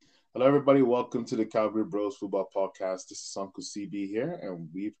Hello, everybody. Welcome to the Calgary Bros Football Podcast. This is Uncle CB here, and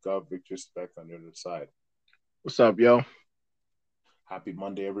we've got Victor Speck on the other side. What's up, yo? Happy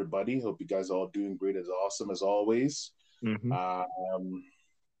Monday, everybody. Hope you guys are all doing great, as awesome as always. hmm Um,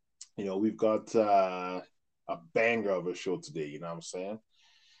 we've got a banger of a show today. You know what I'm saying?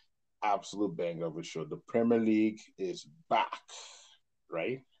 Absolute banger of a show. The Premier League is back,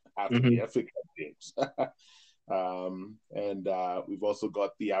 right? After the hmm FA Cup games. And we've also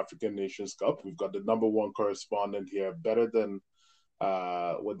got the African Nations Cup. We've got the number one correspondent here, better than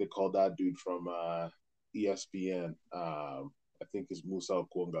what they call that dude from ESPN. I think it's Musa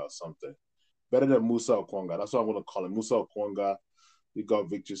Okwonga or something. Better than Musa Okwonga. That's what I'm going to call him. Musa Okwonga. We got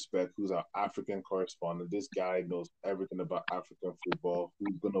Victor Speck, who's our African correspondent. This guy knows everything about African football,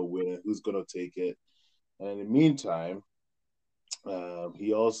 who's going to win it, who's going to take it. And in the meantime,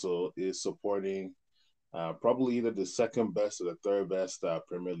 he also is supporting probably either the second best or the third best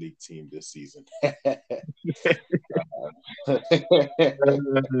Premier League team this season.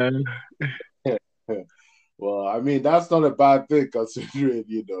 Well, I mean, that's not a bad thing considering,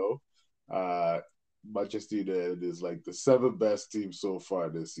 Manchester United is like the seventh best team so far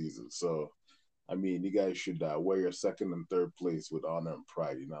this season. So, I mean, you guys should wear your second and third place with honor and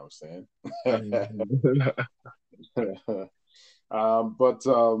pride. You know what I'm saying? But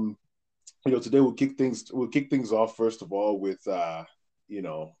today we'll kick things off first of all with Chelsea,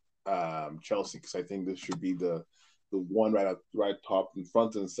 because I think this should be the one right top in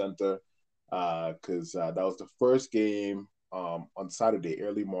front and center, because that was the first game on Saturday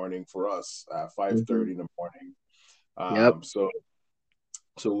early morning for us, 5:30 in the morning. Yep.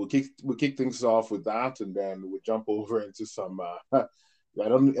 So we'll kick things off with that, and then we'll jump over into some. I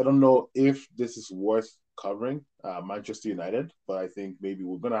don't know if this is worth covering Manchester United, but I think maybe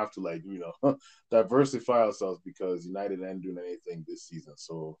we're gonna have to diversify ourselves because United ain't doing anything this season.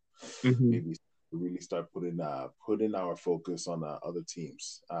 So hmm maybe really start putting our focus on other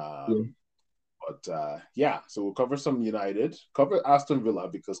teams. Yeah. But yeah, so we'll cover some United, cover Aston Villa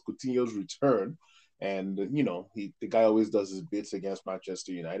because Coutinho's return, and the guy always does his bits against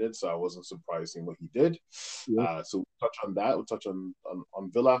Manchester United, so I wasn't surprised in what he did. Yep. So we'll touch on that. We'll touch on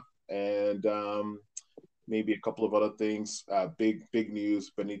Villa and maybe a couple of other things. Big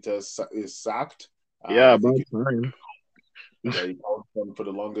news: Benitez is sacked. Yeah, I think about time. he called for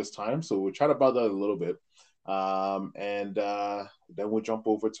the longest time. So we'll chat about that a little bit. And then we'll jump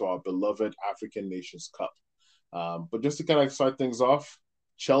over to our beloved African Nations Cup. But just to kind of start things off,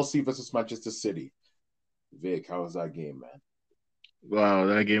 Chelsea versus Manchester City. Vic, how was that game, man? Wow,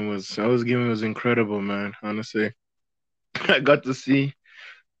 that game was incredible, man. Honestly, I got to see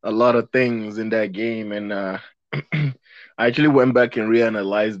a lot of things in that game, and I actually went back and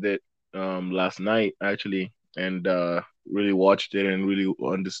reanalyzed it last night, actually, and really watched it and really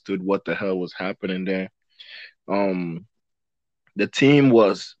understood what the hell was happening there. Um, the team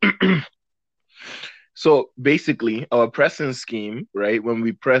was so basically our pressing scheme, right? When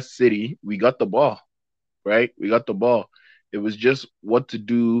we pressed City, we got the ball, right? We got the ball. It was just what to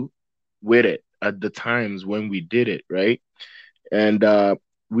do with it at the times when we did it, right? And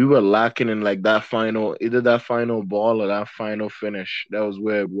we were lacking in like that final, either that final ball or that final finish. That was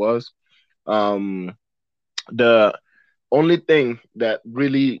where it was. Um, the only thing that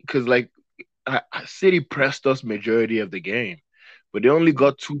really, because like City pressed us majority of the game, but they only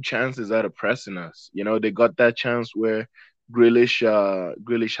got two chances out of pressing us. You know, they got that chance where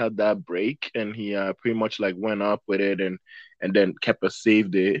Grealish had that break and he pretty much like went up with it and then kept a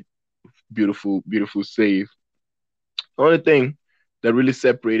save there. Beautiful, beautiful save. The only thing that really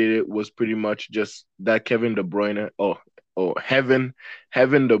separated it was pretty much just that Kevin De Bruyne, heaven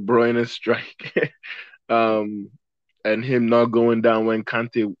De Bruyne strike. um, and him not going down when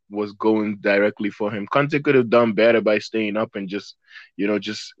Kante was going directly for him. Kante could have done better by staying up and just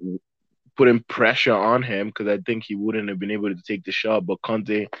putting pressure on him because I think he wouldn't have been able to take the shot. But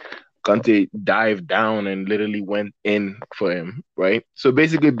Kante dived down and literally went in for him, right? So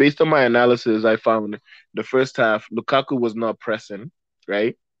basically, based on my analysis, I found the first half Lukaku was not pressing,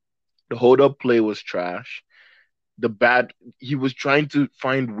 right? The hold up play was trash. The bad He was trying to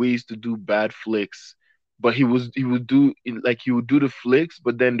find ways to do bad flicks, but he would do the flicks,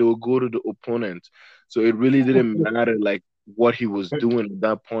 but then they would go to the opponent. So it really didn't matter like what he was doing at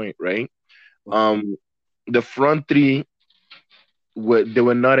that point, right? Um, the front three they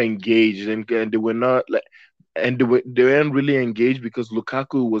were not engaged and they were not like and they weren't really engaged because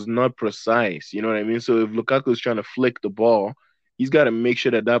Lukaku was not precise. You know what I mean? So if Lukaku is trying to flick the ball, he's got to make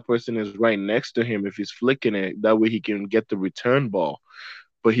sure that that person is right next to him if he's flicking it. That way he can get the return ball.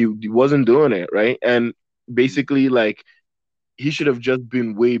 But he wasn't doing it right, and basically like he should have just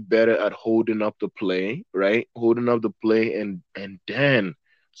been way better at holding up the play, right? Holding up the play and then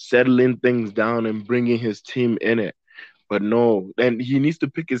settling things down and bringing his team in it. But no, and he needs to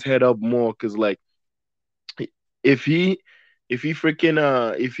pick his head up more because like if he if he freaking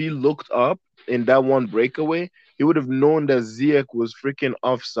if he looked up in that one breakaway, he would have known that Ziyech was freaking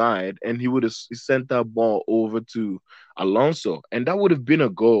offside and he would have sent that ball over to Alonso and that would have been a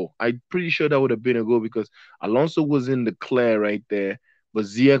goal. I'm pretty sure that would have been a goal because Alonso was in the clear right there, but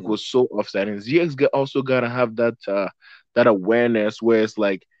Ziyech Mm. was so offside and Ziyech's also gotta have that awareness where it's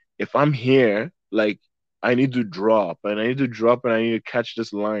like if I'm here, like I need to drop and I need to drop and I need to catch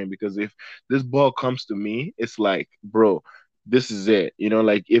this line because if this ball comes to me, it's like, bro, this is it. You know,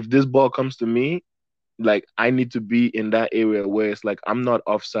 like if this ball comes to me, like I need to be in that area where it's like I'm not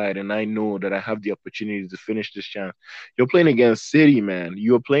offside and I know that I have the opportunity to finish this chance. You're playing against City, man.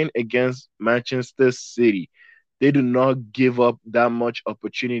 You're playing against Manchester City. They do not give up that much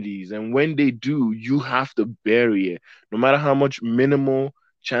opportunities. And when they do, you have to bury it. No matter how much minimal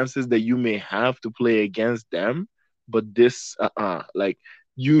chances that you may have to play against them. But this like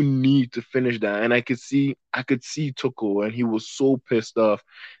you need to finish that. And I could see Tuchel and he was so pissed off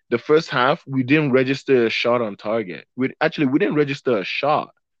the first half, we didn't register a shot on target. We didn't register a shot.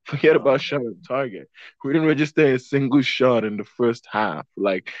 Forget No, about shot on target. We didn't register a single shot in the first half.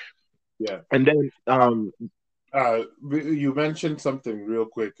 Like, yeah. and then Um, you mentioned something real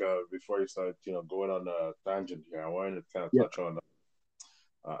quick before you started, going on a tangent here. I wanted to kind of yeah. touch on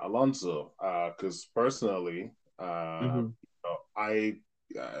Alonso, because personally, Hmm. I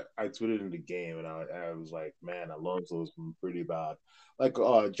tweeted in the game and I was like, man, Alonso's been pretty bad. Like,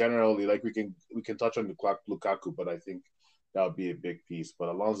 generally, like we can touch on the Lukaku, but I think that would be a big piece. But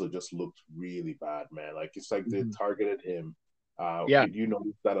Alonso just looked really bad, man. Like it's like they Hmm. targeted him. Yeah. Did you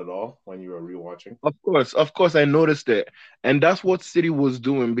notice that at all when you were rewatching? Of course, I noticed it, and that's what City was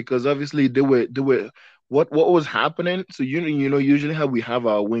doing because obviously they were what was happening. So usually how we have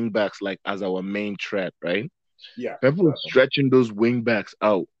our wing backs like as our main threat, right? Yeah, Pep was exactly. stretching those wing backs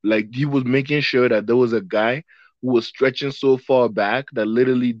out. Like he was making sure that there was a guy who was stretching so far back that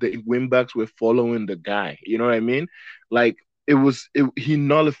literally the wing backs were following the guy. You know what I mean? Like he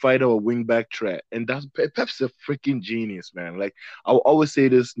nullified our wing back threat. And Pep's a freaking genius, man. Like I'll always say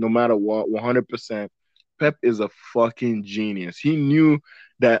this no matter what, 100%. Pep is a fucking genius. He knew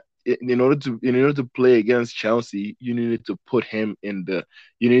that in order to play against Chelsea, you needed to put him in the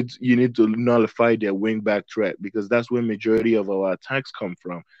you need to nullify their wing back threat because that's where majority of our attacks come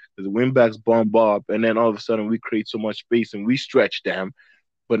from. Because the wing backs bomb up, and then all of a sudden we create so much space and we stretch them.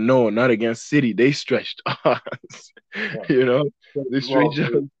 But no, not against City. They stretched us. Yeah. you know, they Well, stretched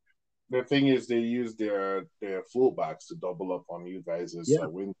us. the thing is, they use their fullbacks to double up on you guys as Yeah,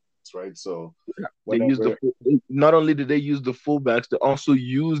 wings, right? So they used whenever, not only did they use the fullbacks, they also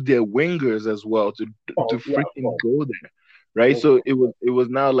used their wingers as well to oh yeah, freaking well, go there, right? both So of it was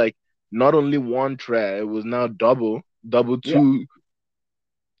now like not only one threat, it was now double yeah, two,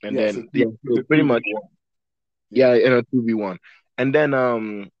 and yeah. then yeah, It's so a pretty two v much one. Yeah. yeah, in a 2v1. And then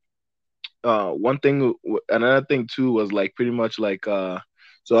another thing too was like pretty much like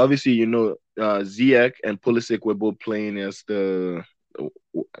so obviously Ziyech and Pulisic were both playing as the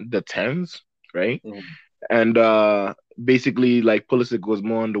tens, right? Mhm. And basically like Pulisic was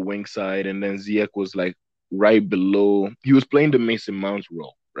more on the wing side and then Ziyech was like right below. He was playing the Mason Mounts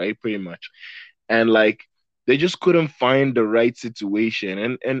role, right? Pretty much. And like they just couldn't find the right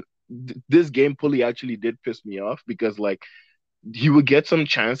situation. And this game Pulley actually did piss me off because like he would get some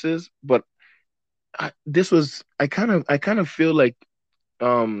chances, but this was I kind of feel like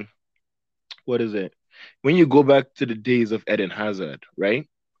um what is it? When you go back to the days of Eden Hazard, right?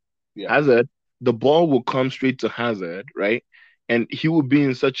 Yeah. Hazard, the ball will come straight to Hazard, right? And he will be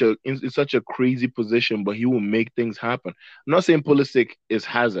in such a crazy position, but he will make things happen. I'm not saying Pulisic is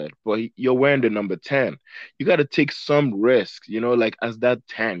Hazard, but you're wearing the number 10. You got to take some risks, like as that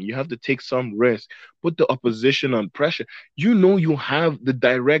 10. You have to take some risk, put the opposition on pressure. You have the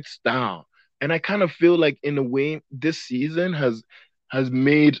direct style. And I kind of feel like in a way this season has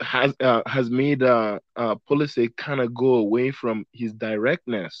made Pulisic kind of go away from his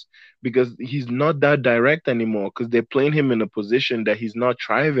directness because he's not that direct anymore because they're playing him in a position that he's not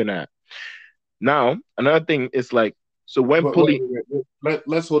thriving at. Now, another thing is like, so when Pulley,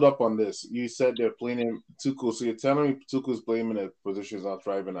 Let's hold up on this. You said they're playing him Tuchel, so you're telling me Tuchel's playing him in a position he's not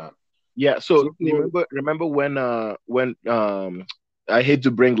thriving at. yeah, so Tuchel, remember when I hate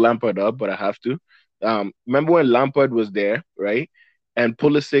to bring Lampard up, but I have to. Remember when Lampard was there, right? And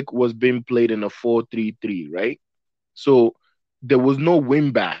Pulisic was being played in a 4-3-3, right? So there was no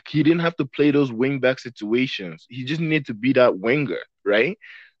wing back. He didn't have to play those wing back situations. He just needed to be that winger, right?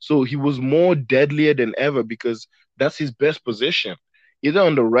 So he was more deadlier than ever because that's his best position, either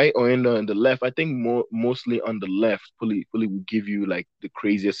on the right or in the left. I think mostly on the left. Pulley will give you like the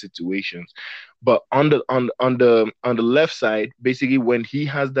craziest situations, but on the left side, basically when he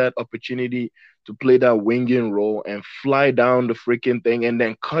has that opportunity to play that winging role and fly down the freaking thing and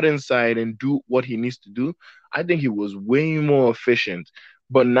then cut inside and do what he needs to do, I think he was way more efficient.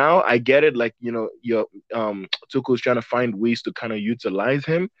 But now I get it, like your Tuchel's trying to find ways to kind of utilize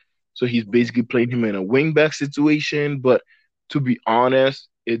him. So he's Mhm. basically playing him in a wingback situation. But to be honest,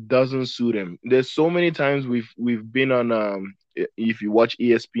 it doesn't suit him. There's so many times we've been on if you watch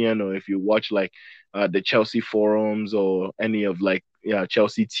ESPN or if you watch like the Chelsea forums or any of like yeah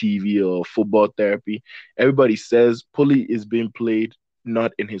Chelsea TV or football therapy, everybody says Pulley is being played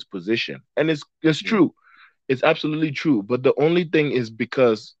not in his position, and it's Yeah. true. It's absolutely true. But the only thing is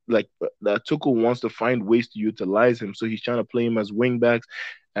because like that Tuchel wants to find ways to utilize him, so he's trying to play him as wingbacks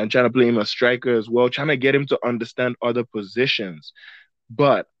and trying to play him as striker as well, trying to get him to understand other positions.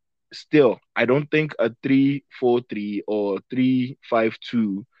 But still, I don't think a 3-4-3 or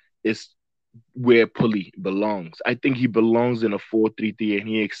 3-5-2 is where Pulley belongs. I think he belongs in a 4-3-3 and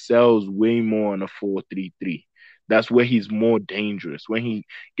he excels way more in a 4-3-3. That's where he's more dangerous. When he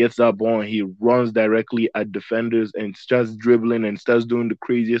gets that ball and he runs directly at defenders and starts dribbling and starts doing the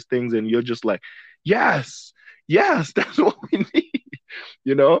craziest things, and you're just like, yes, yes, that's what we need,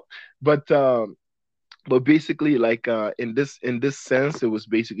 you know? But but basically like in this sense, it was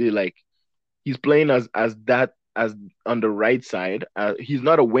basically like he's playing as that as on the right side. He's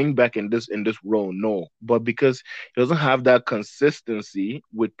not a wing back in this role, no. But because he doesn't have that consistency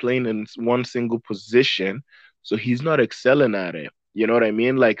with playing in one single position, so he's not excelling at it. You know what I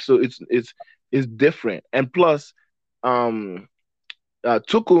mean? Like so, it's different. And plus, um,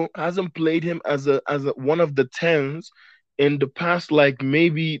 Tuchel hasn't played him as a one of the tens in the past like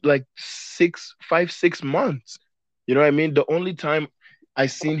maybe like 6 months. You know what I mean? The only time I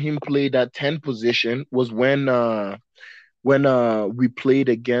seen him play that 10 position was when we played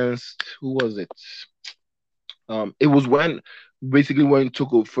against who was it? It was when basically when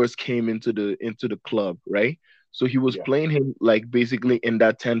Tuchel first came into the club, right? So he was Yeah. playing him like basically in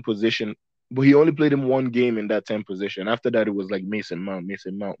that 10 position, but he only played him one game in that 10 position. After that, it was like Mason Mount,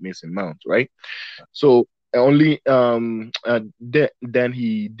 Mason Mount, Mason Mount, right? So only then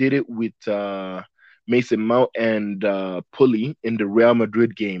he did it with Mason Mount and Pulley in the Real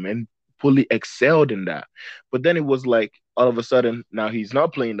Madrid game, and Pulley excelled in that. But then it was like all of a sudden now he's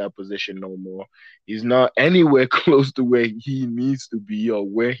not playing that position no more. He's not anywhere close to where he needs to be or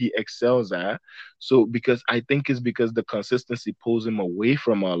where he excels at. So because I think it's because the consistency pulls him away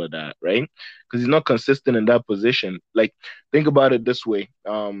from all of that, right? Because he's not consistent in that position. Like think about it this way.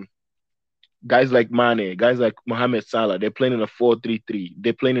 Guys like Mane, guys like Mohamed Salah, they're playing in a 4-3-3.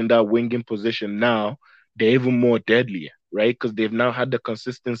 They're playing in that winging position now. They're even more deadlier, right? Because they've now had the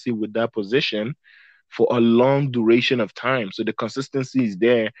consistency with that position for a long duration of time. So the consistency is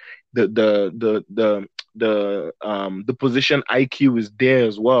there. The position IQ is there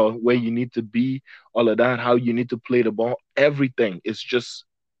as well, where you need to be, all of that, how you need to play the ball. Everything is just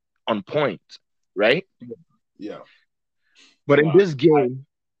on point, right? Yeah. But Wow.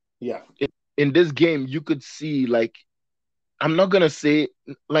 Yeah. in this game, you could see like I'm not gonna say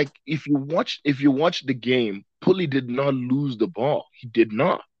like if you watch the game, Pulley did not lose the ball. He did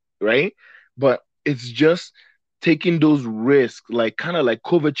not, right? But it's just taking those risks, like kind of like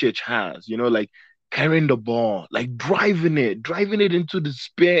Kovacic has, like carrying the ball, like driving it into the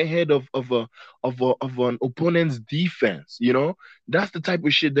spearhead of an opponent's defense. That's the type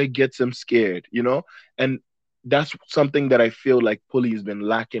of shit that gets him scared. And that's something that I feel like Pulley has been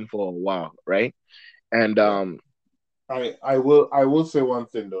lacking for a while, right? And Yeah. I will say one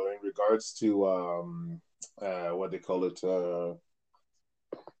thing though in regards to what they call it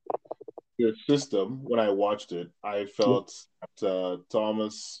their system. When I watched it, I felt that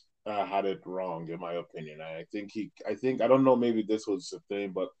Thomas had it wrong in my opinion. I don't know, maybe this was the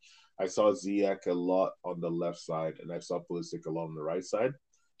thing, but I saw Ziyech a lot on the left side and I saw Pulisic a lot on the right side,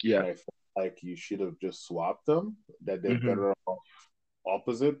 and yeah. I felt like you should have just swapped them. That they're hmm better off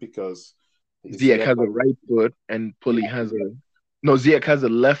opposite because Ziyech Ziyech has a like right foot and yeah Pulley has a no. Ziyech has a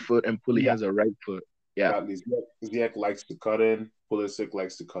left foot and Pulley yeah has a right foot. Yeah, exactly. Ziyech likes to cut in. Pulisic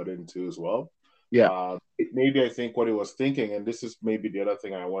likes to cut in too as well. yeah. Maybe I think what he was thinking, and this is maybe the other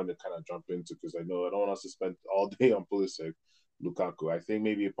thing I wanted to kind of jump into because I know I don't want us to spend all day on Pulisic, Lukaku. I think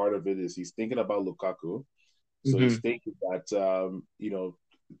maybe a part of it is he's thinking about Lukaku, so he's hmm thinking that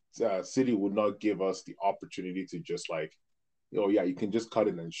City would not give us the opportunity to just like oh yeah, you can just cut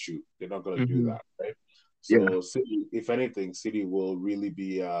it and shoot. They're not going to do Hmm. that, right? Yeah. So City, if anything, City will really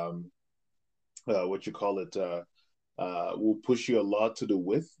be what you call it, will push you a lot to the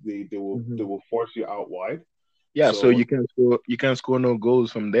width. They Hmm. will force you out wide. Yeah, so So you can't score no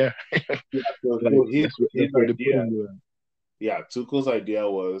goals from there. yeah, so, Like so his that's his where they're idea, putting you at. yeah, Tuchel's idea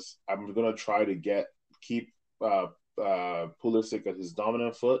was I'm gonna try to keep Pulisic at his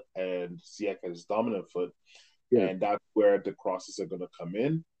dominant foot and Ziyech at his dominant foot, Yeah. and that's where the crosses are gonna come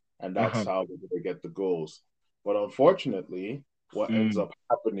in, and that's Uh-huh. how they're gonna get the goals. But unfortunately, what ends Mm. up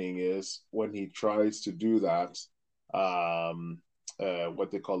happening is when he tries to do that,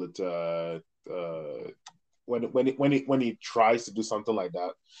 what they call it, when he tries to do something like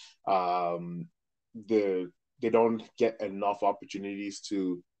that, the they don't get enough opportunities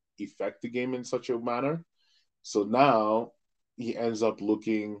to effect the game in such a manner. So now he ends up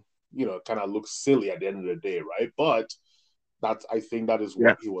looking, kind of looks silly at the end of the day, right? But I think that is Yeah.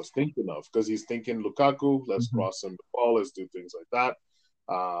 what he was thinking of because he's thinking Lukaku, let's Hmm. cross him the ball, let's do things like that.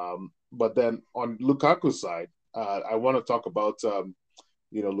 But then on Lukaku's side, I want to talk about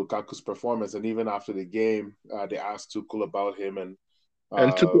Lukaku's performance, and even after the game, they asked Tuchel about him, and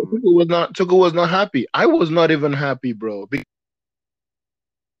And um, Tuchel was not happy. I was not even happy, bro.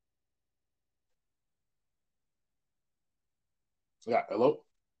 yeah, hello,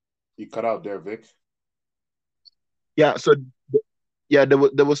 you cut out there, Vic. Yeah, so yeah,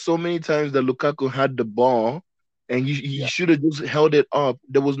 there was so many times that Lukaku had the ball and he Yeah, should have just held it up.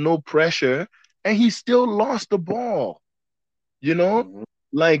 There was no pressure and he still lost the ball. You know? mm-hmm,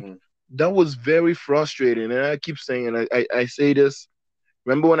 Like mm-hmm. that was very frustrating. And I keep saying I say this.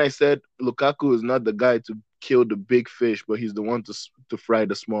 Remember when I said Lukaku is not the guy to kill the big fish, but he's the one to fry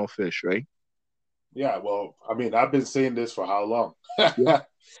the small fish, right? Yeah. Well, I mean, I've been saying this for how long? Yeah.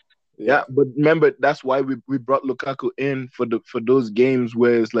 Yeah, Yeah, but remember that's why we brought Lukaku in for those games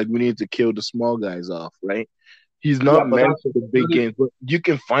where it's like we need to kill the small guys off, right? He's yeah, not but meant for the big that is games, but you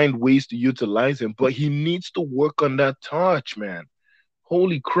can find ways to utilize him. But he needs to work on that touch, man.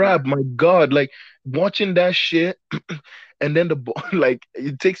 Holy yeah, crap, my God. Like watching that shit and then the ball, like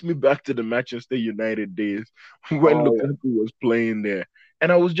it takes me back to the Manchester United days when oh Lukaku was playing there.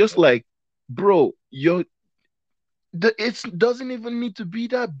 And I was just like, bro, it doesn't even need to be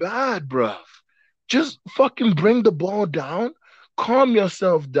that bad, bruv. Just fucking bring the ball down, calm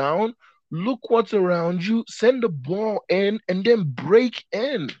yourself down, look what's around you, send the ball in, and then break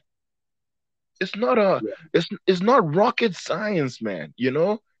in. It's not a yeah, it's not rocket science, man.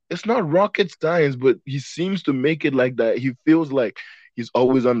 It's not rocket science, but he seems to make it like that. He feels like he's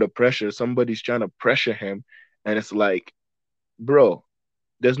always under pressure. Somebody's trying to pressure him, and it's like, bro,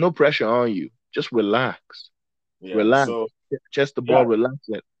 there's no pressure on you. Just relax, yeah. relax, So chest the ball, yeah, relax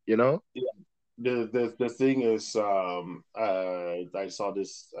it. yeah. The thing is, I saw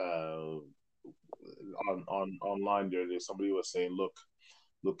this on online there. Somebody was saying, look,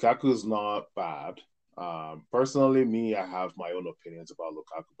 Lukaku's not bad. Personally, me, I have my own opinions about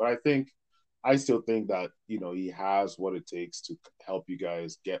Lukaku, but I still think that he has what it takes to help you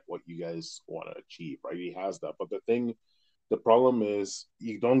guys get what you guys want to achieve, right? He has that, but the problem is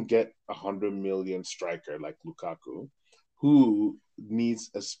you don't get 100 million striker like Lukaku, who needs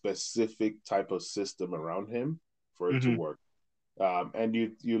a specific type of system around him for it to Hmm. work. And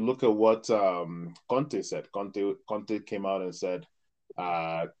you look at what Conte said. Conte came out and said,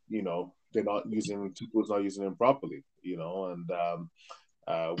 they're not using Tuchel's not using him properly. And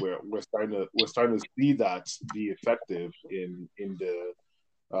we're starting to see that be effective in the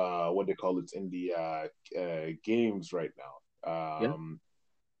what they call it in the games right now. Yeah,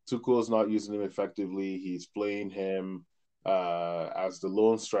 Tuchel's not using him effectively. He's playing him as the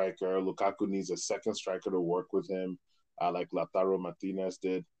lone striker. Lukaku needs a second striker to work with him, like Lautaro Martinez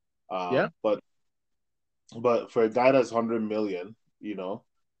did. yeah. But for a guy that's 100 million,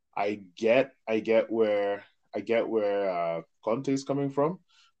 I get where Conte is coming from,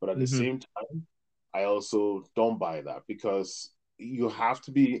 but at the Hmm. same time, I also don't buy that because you have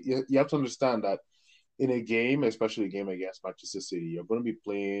to understand that in a game, especially a game against Manchester City, you're going to be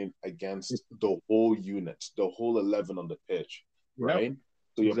playing against the whole unit, the whole 11 on the pitch, Yeah, right?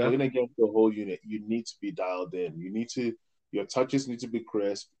 So you're playing exactly. against the whole unit. You need to be dialed in. Your touches need to be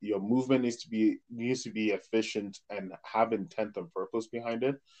crisp. Your movement needs to be efficient and have intent and purpose behind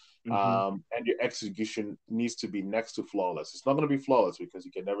it. Hmm. And your execution needs to be next to flawless. It's not going to be flawless because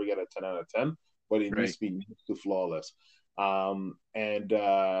you can never get a 10 out of 10, but it needs Right. to be next to flawless. And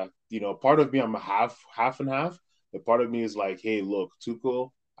part of me, I'm half and half. A part of me is like, hey, look,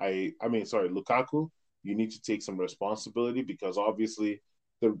 Tuchel, I mean, sorry, Lukaku, you need to take some responsibility because obviously,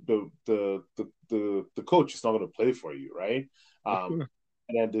 the coach is not going to play for you, right? Of Um, course.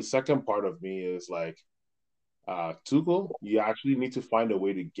 and then the second part of me is like, Tuchel, you actually need to find a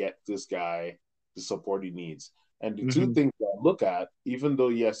way to get this guy the support he needs. And the two Hmm. things that I look at, even though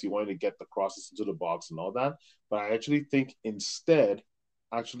yes, you wanted to get the crosses into the box and all that, but I actually think instead,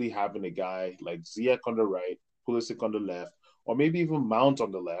 actually having a guy like Ziyech on the right, Pulisic on the left, or maybe even Mount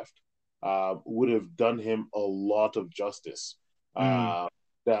on the left, would have done him a lot of justice Mm. uh,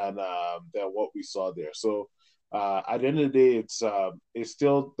 than what we saw there. So at the end of the day, it's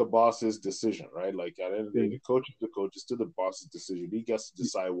still the boss's decision, right? Like at the end of the day, Yeah. the coach is the coach. It's still the boss's decision. He gets to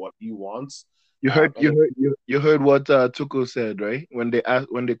decide what he wants. You heard And you then, heard you heard what Tuchel said, right? When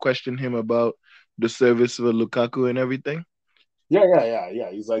they questioned him about the service for Lukaku and everything. yeah.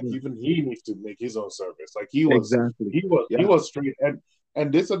 He's like Yeah. even he needs to make his own service. Like Exactly. he Yeah. was straight.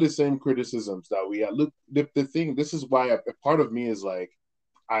 And these are the same criticisms that we had. Look, the thing. This is why a part of me is like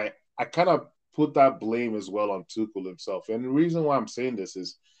I kind of put that blame as well on Tuchel himself. And the reason why I'm saying this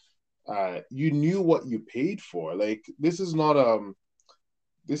is you knew what you paid for. Like this is not a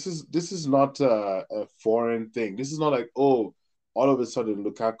foreign thing. This is not like, oh, all of a sudden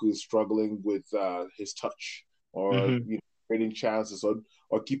Lukaku is struggling with his touch or Hmm. creating chances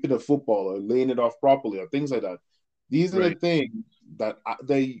or keeping the football or laying it off properly or things like that. These are the Right. things that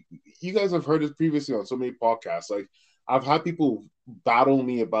they you guys have heard this previously on so many podcasts. Like I've had people battle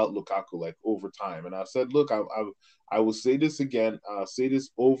me about Lukaku like over time, and I said, look, I will say this again. I'll say this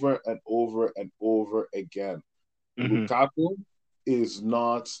over and over and over again. Hmm. Lukaku is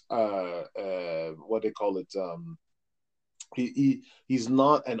not what they call it. He's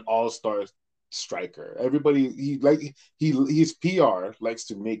not an all-star striker. Everybody his PR likes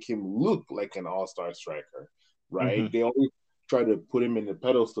to make him look like an all-star striker, right? Hmm. They always try to put him in the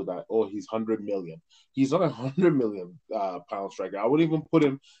pedestal that, oh, he's 100 million. He's not £100 million pound striker. I wouldn't even put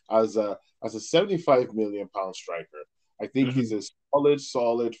him as a 75 million pound striker. I think he's Hmm. a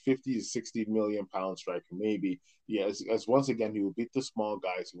solid 50 to 60 million pound striker, maybe. Yeah, as once again, he will beat the small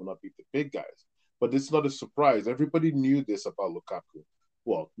guys, he will not beat the big guys. But it's not a surprise. Everybody knew this about Lukaku.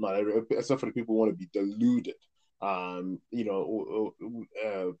 Well, not every, except for the people who want to be deluded.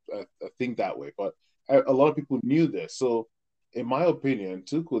 Think that way. But a lot of people knew this. So, in my opinion,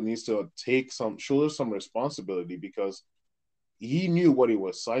 Tuchel needs to shoulder some responsibility because he knew what he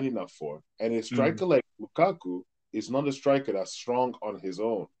was signing up for. And a Hmm. striker like Lukaku is not a striker that's strong on his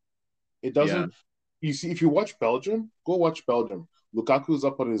own. It Yeah. doesn't. You see, if you watch Belgium, go watch Belgium. Lukaku's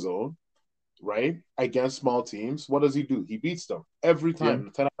up on his own, right? Against small teams, what does he do? He beats them every Yeah.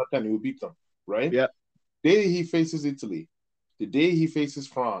 time. 10 out of 10, he will beat them, right? Yeah. The day he faces Italy, the day he faces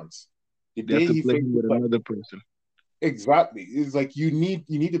France, the They have day to he play him faces with like another person. exactly. It's like you need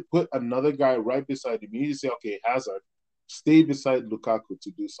to put another guy right beside him. You need to say, okay, Hazard, stay beside Lukaku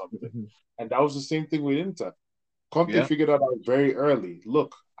to do something. Hmm. And that was the same thing with Inter. Conte Yeah. figured out very early.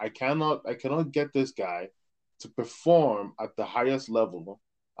 Look, I cannot get this guy to perform at the highest level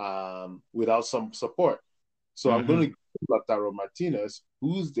without some support. So I'm going Hmm. to give Lautaro Martinez,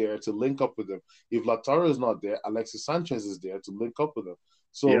 who's there to link up with him. If Lautaro is not there, Alexis Sanchez is there to link up with him.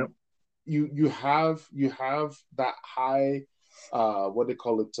 Yeah. So you have that high, what they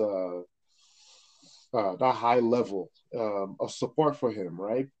call it, that high level of support for him,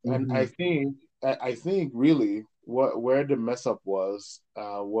 right? And I Hmm. think I think really where the mess up was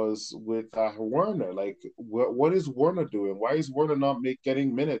with Werner. Like, what is Werner doing? Why is Werner not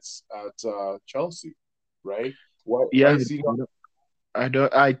getting minutes at Chelsea, right? Why Yeah. is he not? I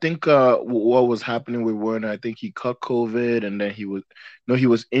don't. I think what was happening with Werner. I think he caught COVID, and then he was no, he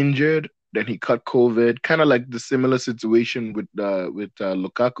was injured. Then he caught COVID, kind of like the similar situation with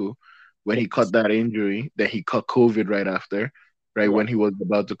Lukaku, when he caught Yes, that injury. Then he caught COVID right after, right right. when he was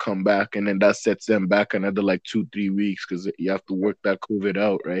about to come back, and then that sets them back another like 2 3 weeks because you have to work that COVID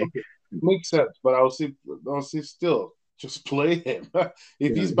out, right? Okay, makes sense. But I'll say still just play him.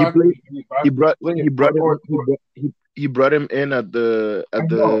 If Yeah, he's back, he's back. Play him. he brought him he brought him in at the I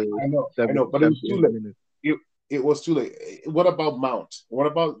know, I know, but it was too 70th late. minute. It was too late. What about Mount? What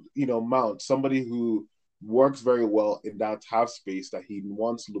about Mount? Somebody who works very well in that half space that he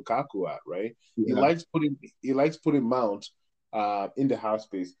wants Lukaku at, right? He Yeah. likes putting he likes putting Mount in the half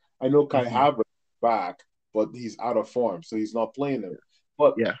space. I know Kai Hmm. Havertz back, but he's out of form, so he's not playing him.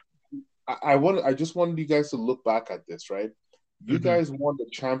 But Yeah. I just wanted you guys to look back at this, right? You Hmm. guys won the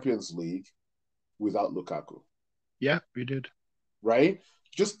Champions League without Lukaku, Yeah, we did. right?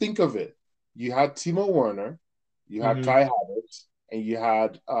 Just think of it. You had Timo Werner, you had Hmm. Kai Havertz, and you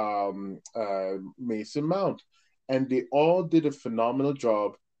had Mason Mount, and they all did a phenomenal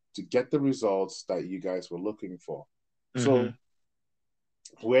job to get the results that you guys were looking for. Hmm. So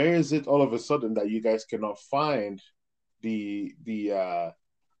where is it all of a sudden that you guys cannot find the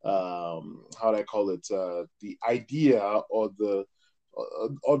how do I call it, the idea or the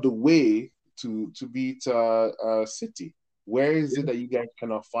way to beat City? Where is it that you guys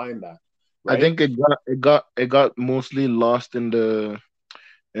cannot find that? I Right? think it got mostly lost in the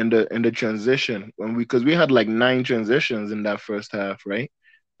transition when because we had like 9 transitions in that first half, right?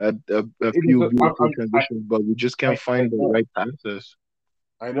 A It is. few beautiful transitions, but we just can't I find the know. right passes.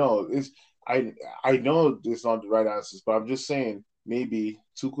 I know. I I know it's not the right answers, but I'm just saying maybe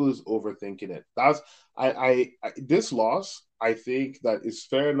Tuchel is overthinking it. That's this loss. I think that it's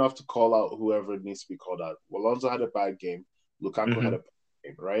fair enough to call out whoever needs to be called out. Alonso had a bad game. Lukaku had Hmm. a bad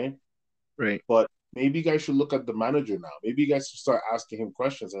game, right? Right. But maybe you guys should look at the manager now. Maybe you guys should start asking him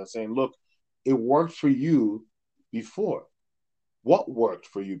questions and saying, "Look, it worked for you before. What worked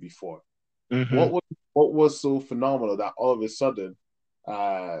for you before? Hmm. What was what was so phenomenal that all of a sudden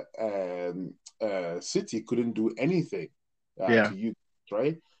uh, um, City couldn't do anything Yeah. to you,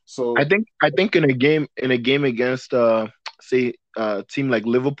 right? I So think I think in a game against say a team like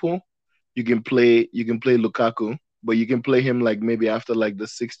Liverpool, you can play Lukaku, but you can play him like maybe after like the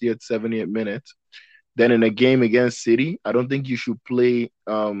 60th, 70th minute. Then in a game against City, I don't think you should play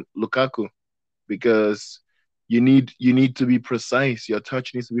Lukaku because you need to be precise. Your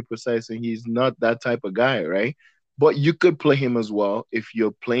touch needs to be precise, and he's not that type of guy, right? But you could play him as well if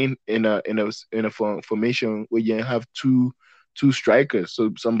you're playing in a formation where you have two strikers,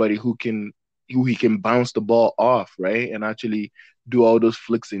 so somebody who he can bounce the ball off, right, and actually do all those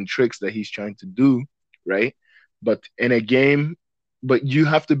flicks and tricks that he's trying to do, right? But in a game, but you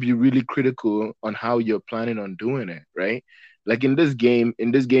have to be really critical on how you're planning on doing it, right? Like in this game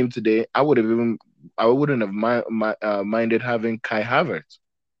today, I wouldn't have minded having Kai Havertz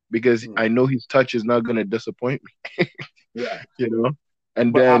because mm, I know his touch is not going to disappoint me, yeah, you know.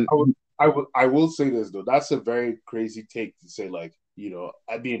 And but then I will say this though. That's a very crazy take to say, like,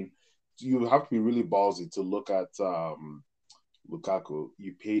 I mean, you have to be really ballsy to look at Lukaku.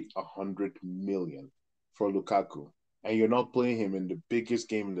 You paid 100 million for Lukaku, and you're not playing him in the biggest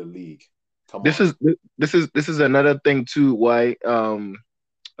game in the league. Come this on. is this is another thing too. Why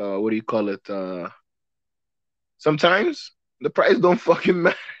what do you call it? Sometimes the price don't fucking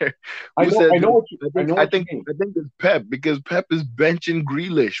matter. Who said this? I know I what you think mean. I think it's Pep because Pep is benching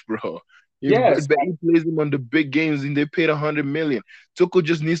Grealish, bro. Yes, He plays him on the big games and they paid 100 million. Tuchel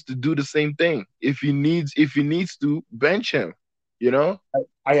just needs to do the same thing. If he needs to bench him, you know?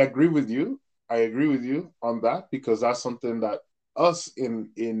 I agree with you. I agree with you on that because that's something that us in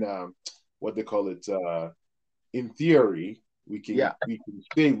what they call it, in theory Yeah. we can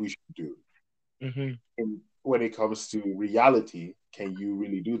say we should do. Hmm. And when it comes to reality, can you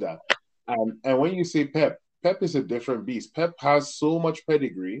really do that? And when you say Pep, Pep is a different beast. Pep has so much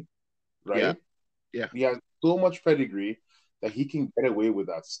pedigree, Yeah. right? Yeah. He has so much pedigree that he can get away with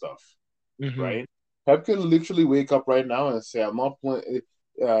that stuff, Hmm. right? Pep can literally wake up right now and say, "I'm not playing."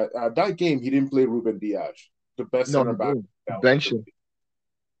 That game, he didn't play Ruben Diaz, the best No, center he back didn't. He benched him.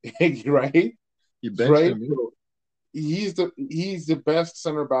 right? He benched Right? him. Yeah. So he's the best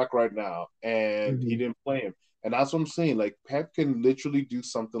center back right now, and he Hmm. didn't play him. And that's what I'm saying. Like Pep can literally do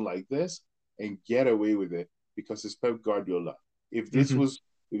something like this and get away with it because it's Pep Guardiola. If this Hmm. was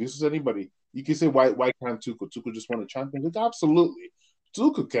if this was anybody, you can say why can't Tuchel? Tuchel just won a champion. Like, absolutely,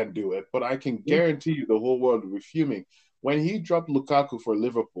 Tuchel can do it, but I can Yeah. guarantee you the whole world will be fuming. When he dropped Lukaku for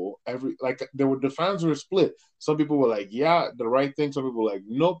Liverpool, the fans were split. Some people were like, "Yeah, the right thing." Some people were like,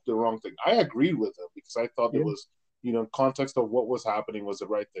 "Nope, the wrong thing." I agreed with him because I thought it Yeah. was, context of what was happening was the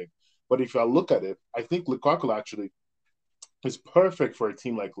right thing. But if I look at it, I think Lukaku actually is perfect for a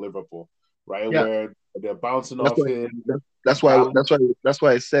team like Liverpool, right? Yeah. Where they're bouncing That's off why. him, That's he's why. battling. That's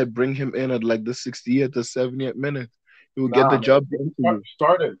why I said bring him in at like the 60th or 70th minute. He will get the Nah, man, job done for you.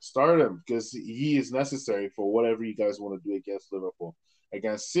 start him because he is necessary for whatever you guys want to do against Liverpool.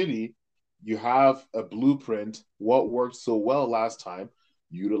 Against City, you have a blueprint. What worked so well last time,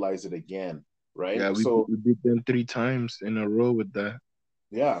 utilize it again, right? Yeah, we So we beat them 3 times in a row with that.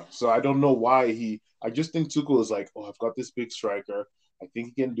 yeah, so I don't know why he. I just think Tuchel is like, oh, I've got this big striker. I think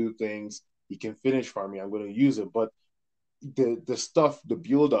he can do things. He can finish for me. I'm going to use it. But the stuff, the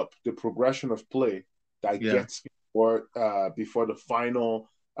build up, the progression of play that Yeah. gets before the final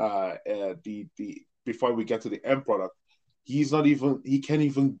the before we get to the end product, he can't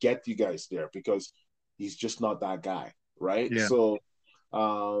even get you guys there because he's just not that guy, right? Yeah. So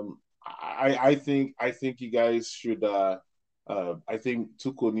I think you guys should I think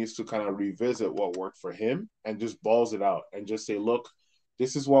Tuchel needs to kind of revisit what worked for him and just balls it out and just say, look,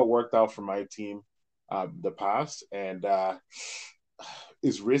 this is what worked out for my team the past, and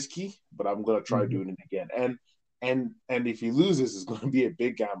is risky, but I'm gonna try Mm-hmm. doing it again. And if he loses, it's gonna be a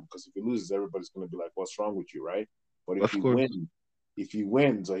big gamble because if he loses, everybody's gonna be like, "What's wrong with you?" Right? But Of course. if he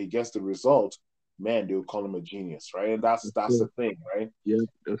wins or he gets the result, man, they'll call him a genius, right? And Of that's the course. thing, right? Yeah.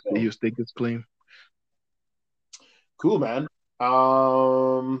 So He'll stake his claim. cool, man.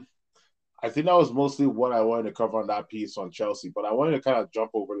 Um, I think that was mostly what I wanted to cover on that piece on Chelsea, but I wanted to kind of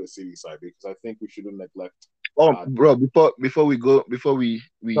jump over to the City side because I think we shouldn't neglect. Oh, Uh, bro, before we go, before no, we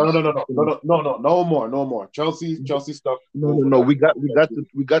no, no, no, no, no, finish. no, no, no, no more, no more. Chelsea stuff No, no, over. no. Let's talk about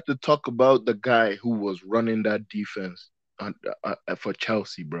We got to talk about the guy who was running that defense for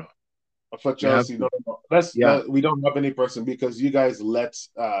Chelsea, bro. for We have Chelsea. to. No, no, no. Yeah. We don't have any person because you guys let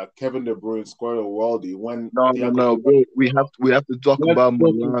Kevin De Bruyne score the worldie when No, no, Thiago no, Silva. bro. We have to talk Let's about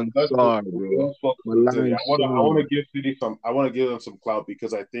focus. Malang Let's Sarr, bro. let's focus on City. Malang I want Sarr. to give City some. I want to give them some clout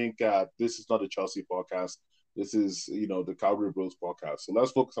because I think this is not a Chelsea podcast. This is the Calgary Bros podcast. So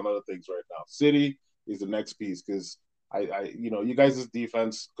let's focus on other things right now. City is the next piece because you guys'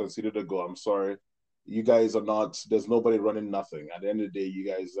 defense considered a goal. I'm sorry, you guys are not. There's nobody running nothing. At the end of the day, you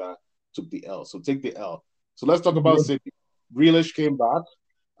guys took the L. So take the L. So let's talk about Bro, City. Grealish came back.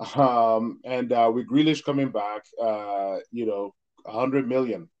 And with Grealish coming back, 100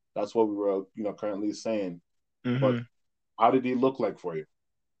 million. That's what we were, currently saying. But mm-hmm. how did he look like for you?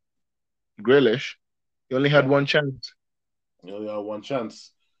 Grealish. He only had Yeah, one chance. you only had one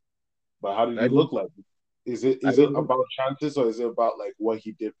chance. But how did I he didn't. look like? Is it I is it didn't. about chances or is it about like what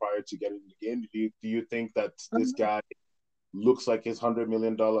he did prior to getting in the game? Do you think that this guy looks like his $100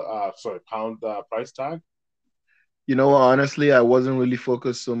 million pound price tag? You know, honestly, I wasn't really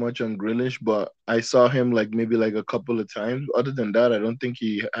focused so much on Grealish, but I saw him like maybe like a couple of times. Other than that, I don't think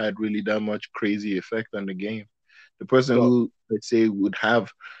he had really that much crazy effect on the game. The person So who I'd say would have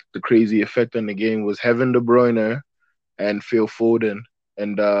the crazy effect on the game was Kevin De Bruyne and Phil Foden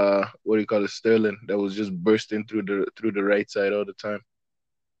and what do you call it, Sterling, that was just bursting through the right side all the time.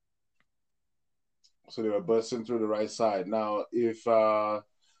 so they were bursting through the right side. Now, if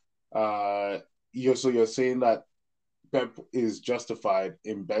you're saying that Pep is justified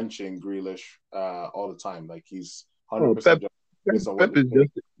in benching Grealish all the time. Like he's Oh, 100% based on what Pep they is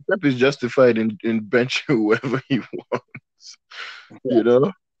think. Pep is justified in benching whoever he wants. Yeah. You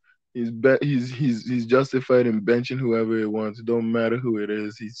know, he's justified in benching whoever he wants. It don't matter who it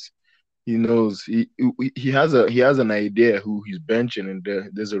is. He knows he has an idea who he's benching, and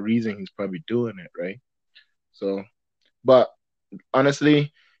there's a reason he's probably doing it, right? So, but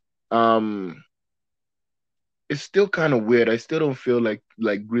honestly, um, it's still kind of weird. I still don't feel like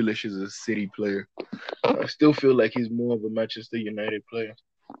Grealish is a City player. I still feel like he's more of a Manchester United player.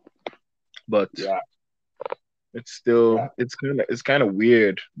 But Yeah. Yeah. it's kind of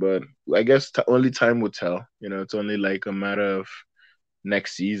weird. But I guess only time will tell. You know, it's only like a matter of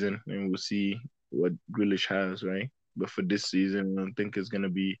next season, and we'll see what Grealish has, right? But for this season, I don't think it's gonna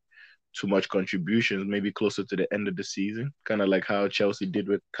be too much contributions. Maybe closer to the end of the season, kind of like how Chelsea did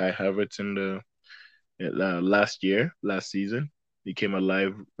with Kai Havertz in the last season. He came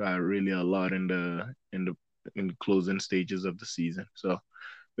alive really a lot in the closing stages of the season. So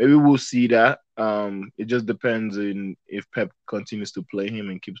maybe we'll see that. It just depends on if Pep continues to play him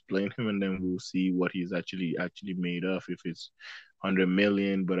and keeps playing him, and then we'll see what he's actually made of. If it's 100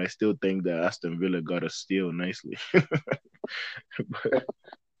 million, but I still think that Aston Villa got a steal nicely. But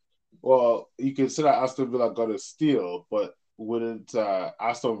Well, you can say that Aston Villa got a steal, but wouldn't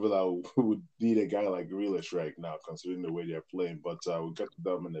Aston Villa would need a guy like Grealish right now, considering the way they're playing? But we'll get to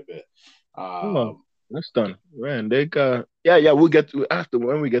them in a bit. oh, Um, that's done, man. They got yeah. We'll get to after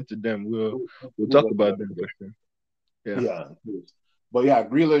when we get to them. We'll we'll talk get to about them. them for sure. Yeah, Yeah. But yeah,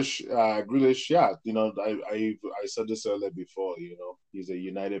 Grealish, yeah, I said this earlier before, he's a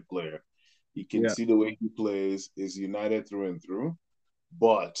United player. You can yeah, see the way he plays is United through and through.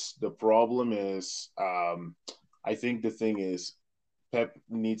 But the problem is, I think the thing is, Pep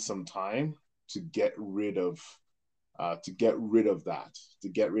needs some time to get rid of, to get rid yeah,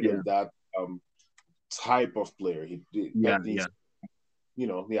 of that type of player. yeah, Pep yeah,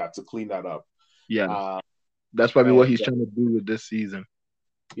 needs, to clean that up. yeah. Uh, That's probably what and he's trying to do with this season.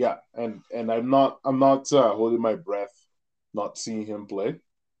 Yeah, and I'm not holding my breath, not seeing him play.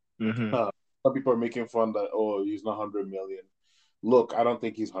 Hmm. Some people are making fun that he's not 100 million. Look, I don't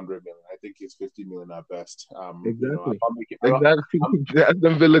think he's 100 million. I think he's 50 million at best. I'm Exactly. not making. Exactly. I'm,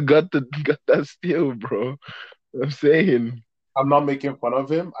 Aston Villa got that steal, bro. I'm saying. I'm not making fun of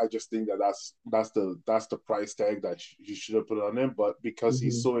him. I just think that that's the price tag that you should have put on him. But because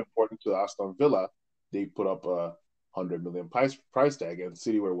he's Hmm. so important to Aston Villa, they put up a 100 million price tag, and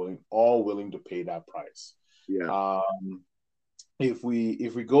City were willing to pay that price. Yeah. Um, if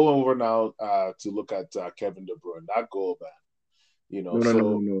we go over now to look at Kevin De Bruyne, that goal, man, No, no, no, no, so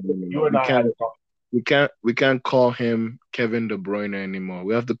no, no, no, no. you and I had a We can't call him Kevin De Bruyne anymore.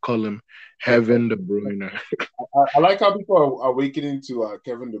 We have to call him okay. Heaven De Bruyne. I like how people are awakening to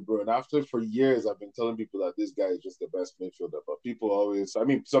Kevin De Bruyne. After for years, I've been telling people that this guy is just the best midfielder, but people always, I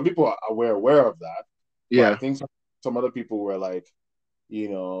mean, some people are aware of that, but I Yeah. think some other people were like,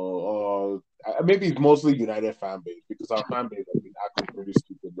 maybe it's mostly United fan base because our fan base has been acting pretty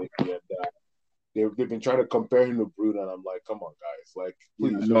stupid lately, and they've been trying to compare him to Bruno, and I'm like, come on, guys, like,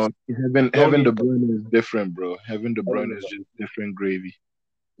 Yeah, please no, just don't Heaven need. De Bruyne is different, bro. Heaven De Bruyne is just different gravy.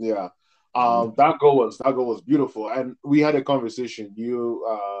 Yeah. Mhm. That goal was beautiful, and we had a conversation.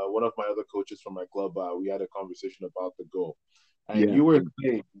 One of my other coaches from my club, we had a conversation about the goal, and Yeah.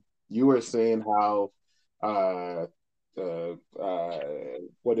 you were saying how, uh,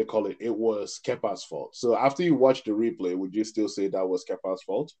 what they call it, it was Kepa's fault. So after you watched the replay, would you still say that was Kepa's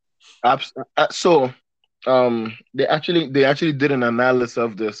fault? So they actually did an analysis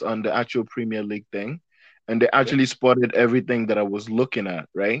of this on the actual Premier League thing, and they Yeah, actually spotted everything that I was looking at,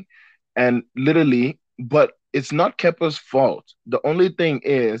 right? And literally, but it's not Kepa's fault. The only thing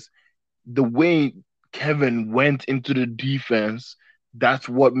is the way Kevin went into the defense, that's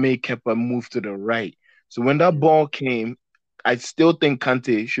what made Kepa move to the right. So when that ball came, I still think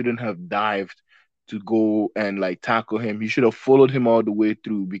Kante shouldn't have dived to go and like tackle him. He should have followed him all the way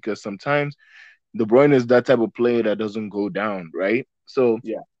through because sometimes De Bruyne is that type of player that doesn't go down, right? So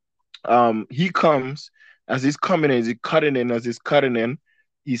yeah, he comes as he's coming in, as he's cutting in,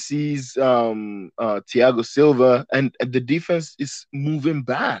 he sees Thiago Silva and the defense is moving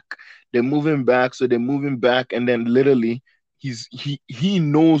back. They're moving back, so they're moving back, and then literally he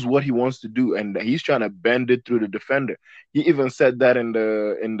knows what he wants to do, and he's trying to bend it through the defender. He even said that in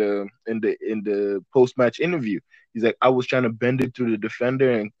the post match interview. He's like, I was trying to bend it through the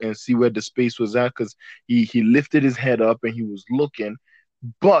defender and see where the space was at because he lifted his head up and he was looking,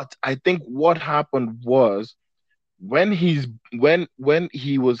 but I think what happened was when he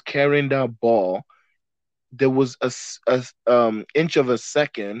was carrying that ball, there was a inch of a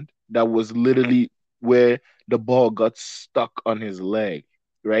second that was literally where the ball got stuck on his leg,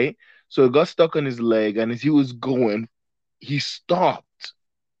 right? So it got stuck on his leg, and as he was going, he stopped.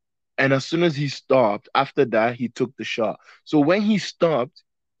 And as soon as he stopped, after that, he took the shot. So when he stopped,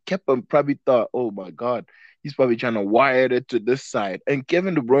 Kepa probably thought, oh my God, he's probably trying to wire it to this side. And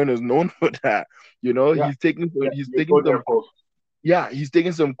Kevin De Bruyne is known for that. You know, yeah, yeah. he's You taking go there some post. yeah, he's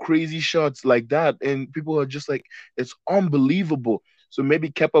taking some crazy shots like that. And people are just like, it's unbelievable. So maybe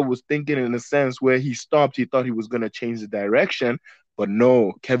Kepa was thinking in a sense where he stopped, he thought he was gonna change the direction. But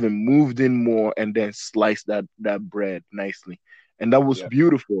no, Kevin moved in more and then sliced that bread nicely. And that was Yeah,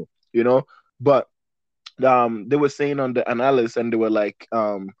 beautiful, you know. But they were saying on the analysis, and they were like,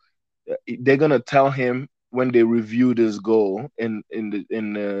 they're gonna tell him when they review this goal in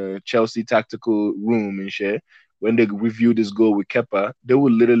the Chelsea tactical room and shit. When they review this goal with Kepa, they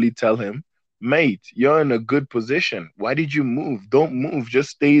will literally tell him, "Mate, you're in a good position. Why did you move? Don't move.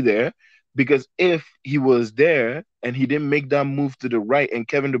 Just stay there." Because if he was there and he didn't make that move to the right, and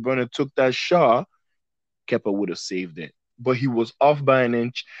Kevin De Bruyne took that shot, Kepa would have saved it. But he was off by an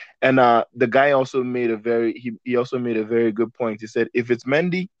inch. And the guy also made he also made a very good point. He said, if it's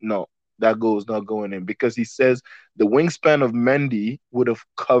Mendy, no, that goal is not going in because he says the wingspan of Mendy would have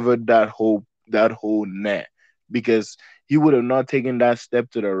covered that whole net because he would have not taken that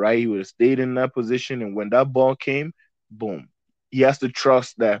step to the right. He would have stayed in that position. And when that ball came, boom. He has to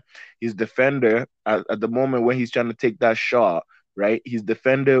trust that his defender at the moment when he's trying to take that shot, right? His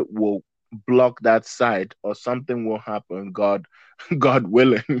defender will block that side or something will happen, God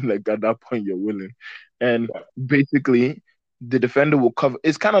willing. Like at that point you're willing, and yeah, basically the defender will cover.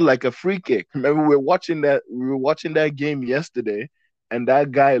 It's kind of like a free kick. Remember we were watching that game yesterday, and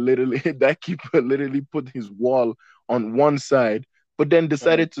that guy literally that keeper literally put his wall on one side but then and then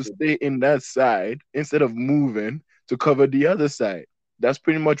decided to stay in that side instead of moving to cover the other side. That's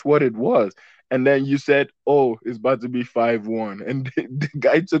pretty much what it was. And then you said, "Oh, it's about to be 5-1," and the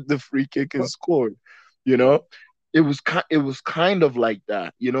guy took the free kick and scored. You yeah. know, it was kind of like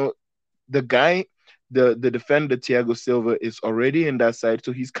that. You know, the guy, the defender Thiago Silva is already in that side,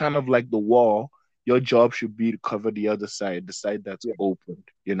 so he's kind of like the wall. Your job should be to cover the other side, the side that's Yeah. opened.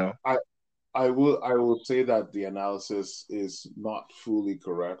 You know. I I will say that the analysis is not fully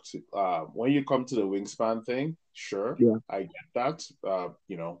correct. When you come to the wingspan thing, sure, Yeah. I get that.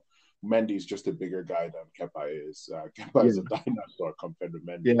 Mendy's just a bigger guy than Kepa is. Kepa is a Yeah. dinosaur compared to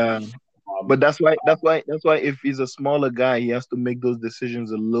Mendy. Yeah. Um, But that's why if he's a smaller guy, he has to make those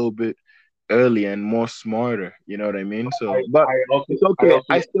decisions a little bit. early and more smarter. You know what I mean? So, I but I also it's I okay.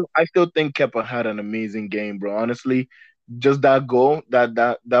 also I still think Kepa had an amazing game, bro. Honestly, just that goal,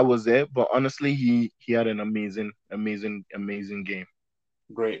 that was it. But honestly, he had an amazing game.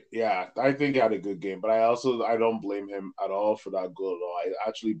 great. Yeah, I think he had a good game, but I don't blame him at all for that goal. At all. I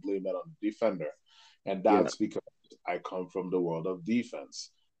actually blame that on the defender, and Yeah, that's because I come from the world of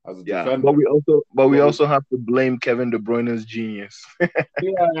defense. As a yeah. But defender, we always also have to blame Kevin De Bruyne's genius. yeah,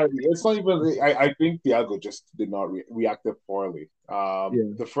 it's not even. I think Thiago just did not reacted poorly. Yeah,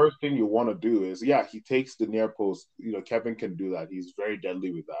 The first thing you want to do is, yeah, he takes the near post. You know, Kevin can do that. He's very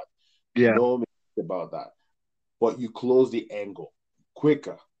deadly with that. yeah. No mistake about that. But you close the angle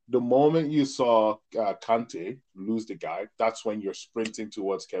quicker. The moment you saw Kante lose the guy, that's when you're sprinting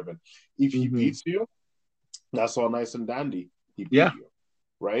towards Kevin. If he Hmm. beats you, that's all nice and dandy. He Yeah, beat you,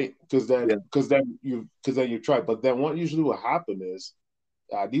 right? yeah, Because then you try. But then what usually will happen is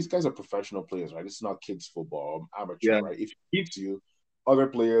these guys are professional players, right? It's not kids football, amateur, yeah, right? If he beats you, other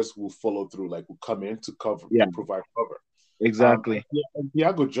players will follow through, like will come in to cover yeah. to provide cover. Exactly. And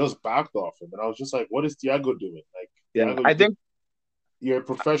Thiago just backed off him, and I was just like, "What is Thiago doing?" Like Yeah, Thiago, I think. you're a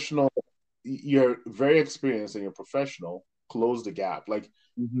professional, you're very experienced, and you're professional. Close the gap, like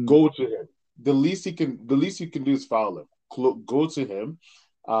Mhm. go to him. The least you can do is foul him. Go to him,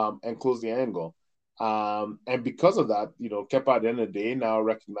 and close the angle. And because of that, you know, Kepa at the end of the day now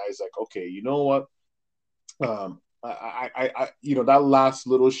recognize like, okay, you know what? You know, that last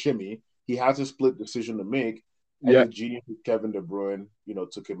little shimmy, he has a split decision to make, and Yeah, the genius of Kevin De Bruyne, you know,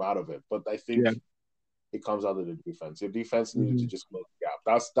 took him out of it. But I think yeah. it comes out of the defense. Your defense needed to Hmm. just close the gap.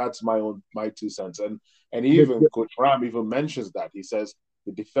 That's my 2 cents. And The, even the, Coach Ram even mentions that. He says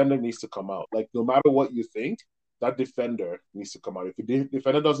the defender needs to come out. Like no matter what you think, that defender needs to come out. If the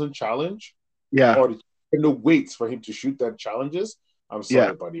defender doesn't challenge yeah, or the defender waits for him to shoot then challenges, I'm yeah,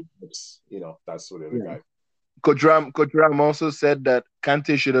 sorry, buddy. It's that's what the other yeah. guy. Coach Ram also said that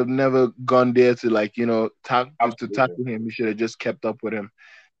Kante should have never gone there to like to Absolutely. tackle him. He should have just kept up with him.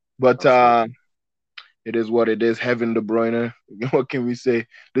 But Absolutely. it is what it is. Heaven De Bruyne. What can we say?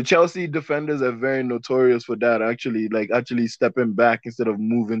 The Chelsea defenders are very notorious for that. Actually stepping back instead of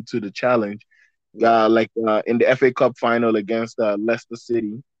moving to the challenge. Yeah. In the FA Cup final against Leicester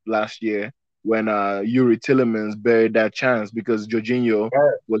City last year, when Yuri Tillemans buried that chance because Jorginho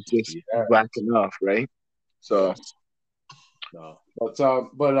was just Yes. Yes. backing off, right? So Yes. No,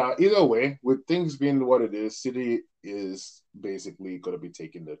 but either way, with things being what it is, City is basically going to be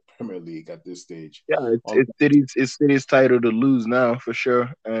taking the Premier League at this stage. yeah, On it's City's title to lose now for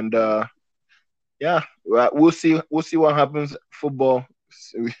sure, and yeah, we'll see what happens. Football,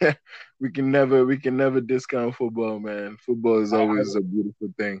 we can never discount football, man. Football is I, always a beautiful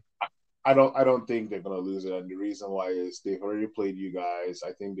thing. I don't think they're going to lose it, and the reason why is they've already played you guys.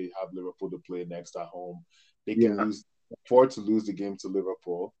 I think they have Liverpool to play next at home. They can Yeah. lose afford to lose the game to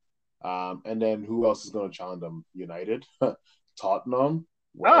Liverpool, and then who else is going to challenge them? United, Tottenham,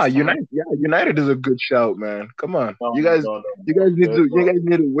 West Ham. United. Yeah, United is a good shout, man. Come on, No, no, no, you no. guys need There's to, you no guys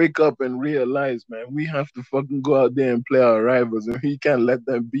need to wake up and realize, man. We have to fucking go out there and play our rivals, and we can't let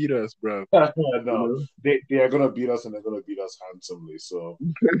them beat us, bro. no, You they are gonna beat us and they're gonna beat us handsomely. So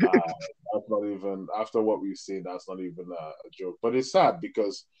know. uh, that's not even after what we've seen. That's not even a joke. But it's sad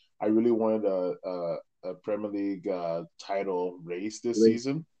because I really wanted a Premier League title race this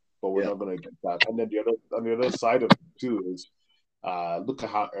season, but we're Yeah. not gonna get that. And then the other side of it too is look at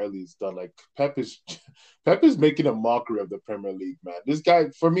how early it's done. Like Pep is making a mockery of the Premier League, man. This guy,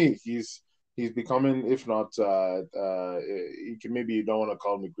 for me, he's becoming, if not, he can maybe you don't want to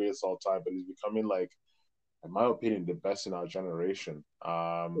call him the greatest all time, but he's becoming like, in my opinion, the best in our generation.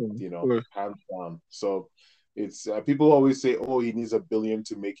 Of You know, course. hands down. So it's people always say, oh, he needs a billion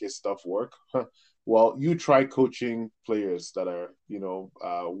to make his stuff work. Well, you try coaching players that are,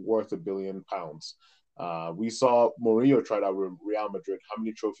 worth £1 billion. We saw Mourinho try that with Real Madrid. How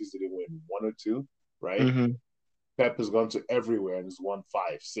many trophies did he win? One or two, right? Hmm. Pep has gone to everywhere and has won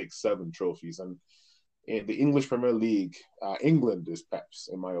five, six, seven trophies. And in the English Premier League, England is Pep's,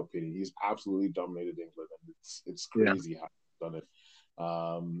 in my opinion. He's absolutely dominated England, and it's Yeah. crazy how he's done it.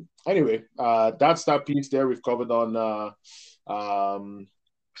 Anyway, that's that piece there. We've covered on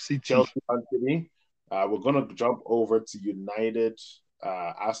City. Chelsea and City. We're gonna jump over to United,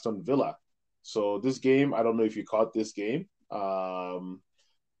 Aston Villa. So this game, I don't know if you caught this game,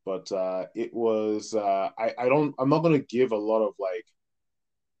 but it was. I'm not gonna give a lot of like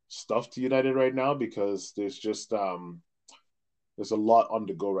stuff to United right now because there's a lot on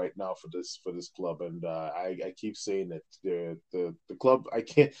the go right now for this club, and I keep saying it. The club, I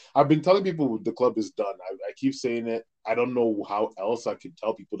can't. I've been telling people the club is done. I keep saying it. I don't know how else I can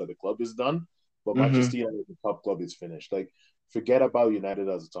tell people that the club is done, but Mm-hmm. Manchester United, the top club, is finished. Like, forget about United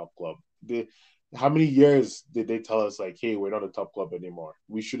as a top club. How many years did they tell us like, hey, we're not a top club anymore?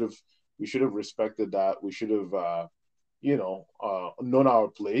 We should have respected that. We should have known our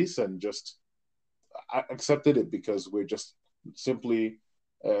place and just accepted it because we're just simply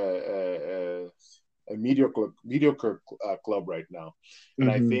a mediocre club right now. And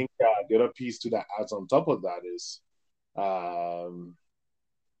I Mm-hmm. think the other piece to that adds on top of that is, um,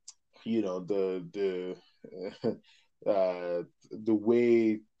 the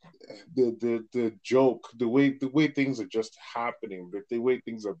way the way things are just happening, the way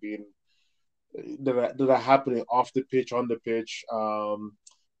things are being that are happening off the pitch, on the pitch.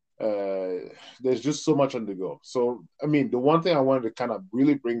 There's just so much on the go. So, I mean, the one thing I wanted to kind of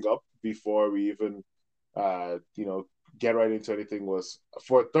really bring up before we even, uh, you know, get right into anything was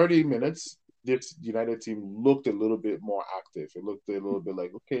for 30 minutes, this United team looked a little bit more active. It looked a little bit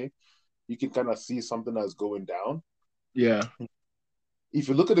like, okay, you can kind of see something that's going down. Yeah. If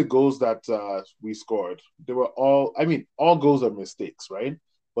you look at the goals that we scored, they were all, I mean, all goals are mistakes, right?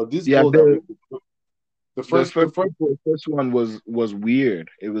 But this Yeah. goal that we, the first The first one was weird.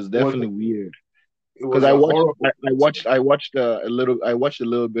 It was was definitely weird. it Because was a horrible. I watched a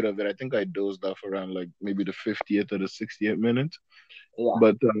little bit of it. I think I dozed off around like maybe the 50th or the 60th minute. Yeah.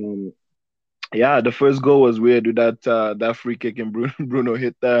 But yeah, the first goal was weird with that free kick and Bruno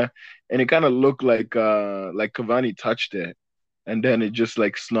hit there, and it kind of looked like Cavani touched it, and then it just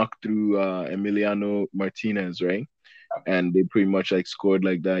like snuck through Emiliano Martinez, right? And they pretty much like scored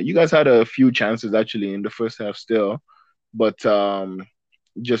like that. You guys had a few chances actually in the first half still, but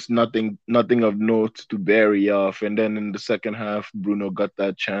just nothing of note to bury off. And then in the second half, Bruno got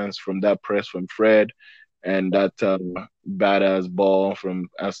that chance from that press from Fred and that badass ball from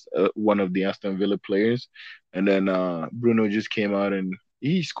one of the Aston Villa players. And then Bruno just came out and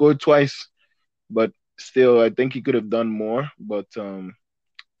he scored twice, but still, I think he could have done more. But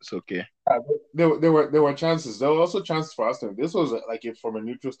it's okay. There were chances. There were also chances for Aston. This was like if from a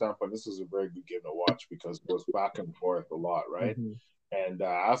neutral standpoint, this was a very good game to watch because it was back and forth a lot, right? Hmm. And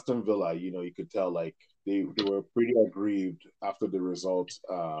Aston Villa, you could tell like they were pretty aggrieved after the result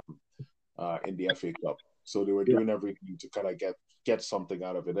in the FA Cup. So they were Yeah, doing everything to kind of get something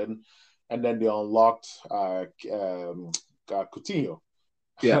out of it, and then they unlocked Coutinho.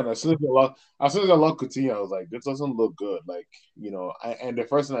 yeah, And as soon as I locked Coutinho, I was like, this doesn't look good. Like, and the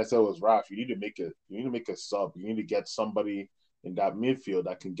first thing I said was, Raf, you need to make a sub. You need to get somebody in that midfield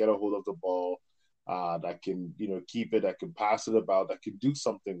that can get a hold of the ball, that can, keep it, that can pass it about, that can do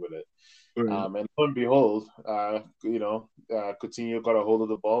something with it. right. And lo and behold, Coutinho got a hold of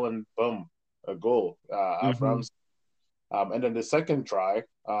the ball and boom, a goal. Hmm. And then the second try,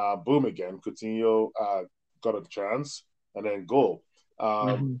 boom again, Coutinho got a chance and then goal.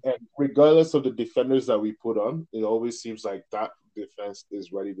 Hmm. And regardless of the defenders that we put on, it always seems like that defense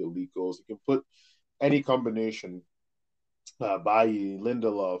is ready to leak goals. You can put any combination, Bailly,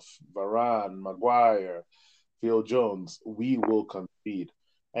 Lindelof, Varane, Maguire, Phil Jones, we will concede.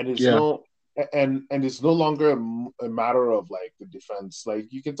 And it's Yeah, no and it's no longer a matter of like the defense.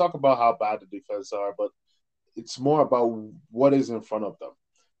 Like you can talk about how bad the defense are, but it's more about what is in front of them.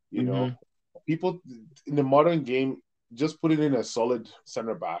 You hmm, know, people in the modern game, just putting in a solid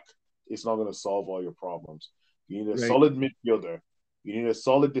center back is not going to solve all your problems. You need a right. solid midfielder. You need a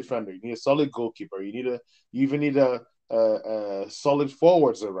solid defender. You need a solid goalkeeper. You even need a solid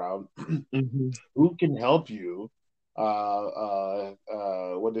forwards around Hmm. who can help you.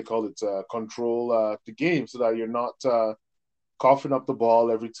 What they call it, control the game so that you're not coughing up the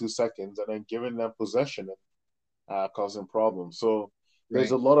ball every 2 seconds and then giving them possession and causing problems. So there's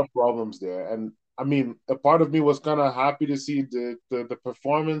Right. a lot of problems there. And I mean, a part of me was kind of happy to see the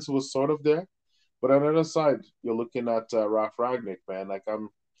performance was sort of there. But on the other side, you're looking at Ralf Ragnick, man. Like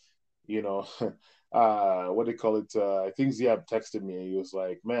you know, what they call it? I think Ziab texted me and he was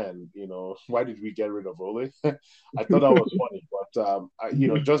like, "Man, why did we get rid of Ole?" I thought that was funny, but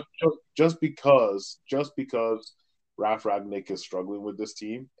just because Ralf Ragnick is struggling with this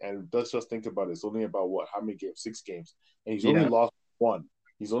team, and let's just think about it. It's only about what? How many games? 6 games, and he's only Yeah. lost one.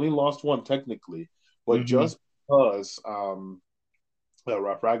 He's only lost one technically, but Hmm. just because Ralf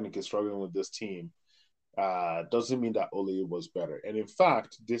Ragnick is struggling with this team doesn't mean that Ole was better. And in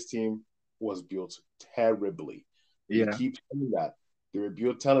fact, this team was built terribly. We Yeah. keep saying that they were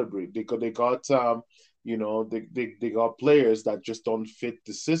built terribly. They got players that just don't fit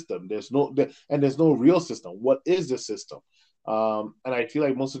the system. There's no real system. What is the system? And I feel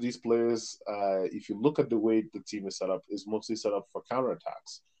like most of these players, if you look at the way the team is set up, is mostly set up for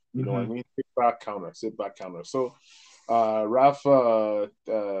counterattacks. You know what I Mm-hmm. mean? Sit back counter. So Raf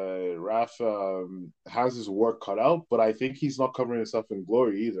has his work cut out, but I think he's not covering himself in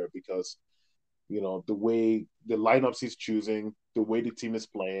glory either because the way the lineups he's choosing, the way the team is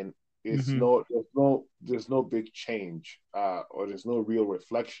playing, it's Mm-hmm. no there's no big change, or there's no real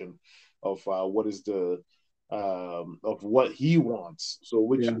reflection of what is the of what he wants. So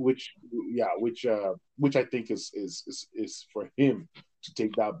Yeah. which I think is for him to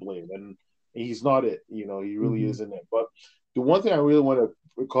take that blame, and he's not it. He really Mm-hmm. isn't it. But the one thing I really want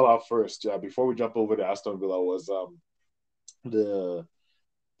to call out first, before we jump over to Aston Villa, was the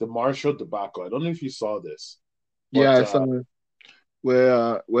the Marshall debacle. I don't know if you saw this, Yeah, but I saw it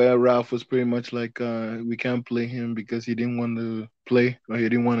where Ralph was pretty much like, we can't play him because he didn't want to play or he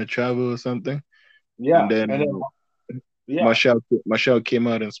didn't want to travel or something. And yeah, and then then yeah, Marshall came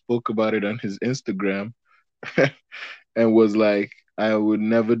out and spoke about it on his Instagram and was like, I would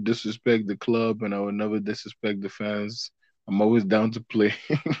never disrespect the club and I would never disrespect the fans. I'm always down to play.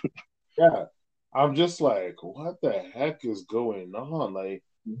 yeah. I'm just like, what the heck is going on? Like,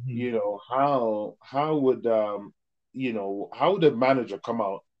 Hmm. how would the manager come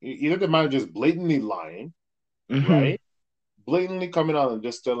out? Either the manager is blatantly lying, Hmm. right? Blatantly coming out and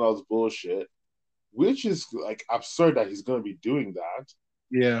just telling us bullshit, which is like absurd that he's going to be doing that,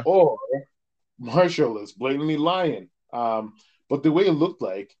 Yeah. or Marshall is blatantly lying. But the way it looked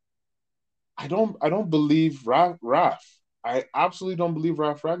like, I don't believe Raf. I absolutely don't believe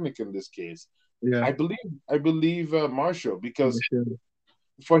Raf Ragnick in this case. Yeah. I believe Marshall, because Marshall.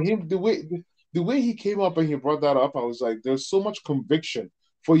 for him the way he came up and he brought that up, I was like, there's so much conviction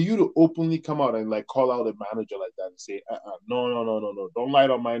for you to openly come out and like call out a manager like that and say, no, no, no, no, no, don't lie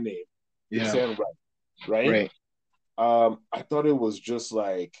on my name. This Yeah. ain't right, right? Right. I thought it was just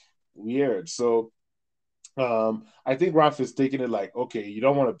like weird. So I think Ralph is taking it like, okay, you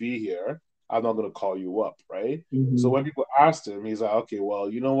don't want to be here. I'm not going to call you up, right? So Hmm. when people asked him, he's like, okay, well,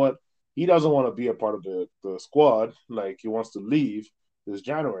 you know what? He doesn't want to be a part of the squad. Like he wants to leave this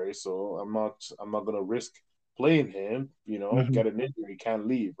January, so I'm not going to risk playing him. Hmm. Get an injury, he can't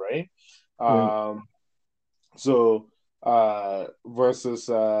leave, right? Right. Um, so versus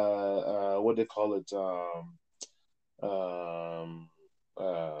what they call it, um,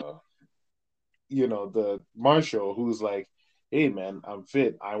 uh, the Marshall, who's like, hey man, I'm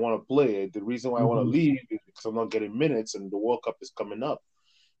fit. I want to play. The reason why I want to Hmm. leave is because I'm not getting minutes and the World Cup is coming up.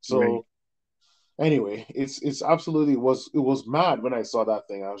 Right. So anyway, it's absolutely it was mad when I saw that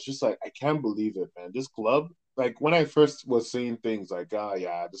thing. I was just like, I can't believe it, man. This club, like when I first was seeing things like,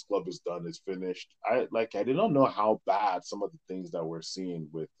 yeah, this club is done, it's finished. I did not know how bad some of the things that we're seeing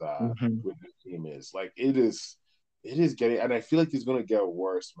Hmm. with the team is. Like it is getting, and I feel like it's gonna get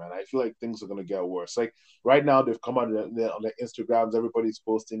worse, man. I feel like things are gonna get worse. Like right now, they've come out on the Instagrams, everybody's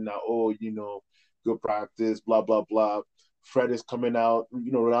posting now. Oh, good practice, blah blah blah. Fred is coming out.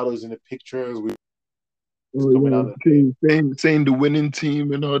 Ronaldo's in the pictures. He's Oh coming yeah, out and saying the winning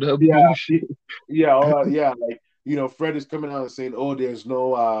team and all that yeah, bullshit. yeah, all that, yeah. Like Fred is coming out and saying, "Oh, there's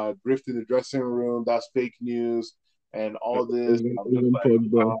no grift in the dressing room. That's fake news," and all this. I'm just Even like,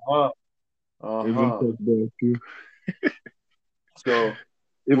 Pogba, uh even huh. Pogba too. So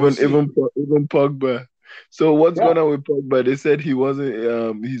we'll see. Even Pogba. So what's Yeah, going on with Pogba? They said he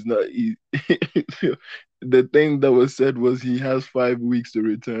wasn't. He's not. The thing that was said was he has 5 weeks to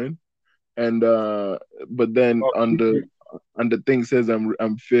return, and but then oh, on the thing says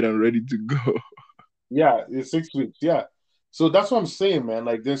I'm fit and ready to go. yeah, it's 6 weeks. Yeah, so that's what I'm saying, man.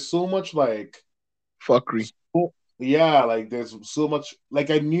 Like, there's so much like, Fuckery. yeah, like there's so much. Like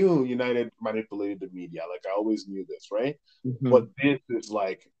I knew United manipulated the media. Like I always knew this, right? Hmm. But this is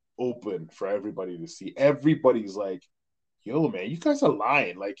like open for everybody to see. Everybody's like, yo, man, you guys are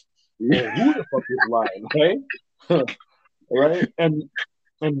lying. Like, well, who the fuck is lying, right? Right? And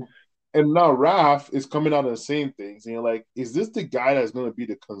and now Raf is coming out and saying things, and you're like, is this the guy that's going to be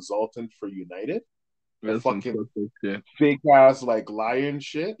the consultant for United? The That's some fucking fucked up shit. fake ass like lion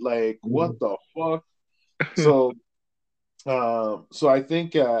shit. Like, what the fuck? So, so I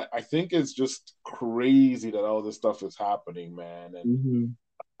think it's just crazy that all this stuff is happening, man. And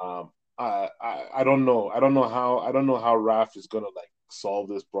Hmm. I don't know. I don't know how Raf is gonna like solve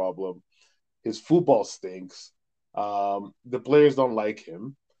this problem. His football stinks. The players don't like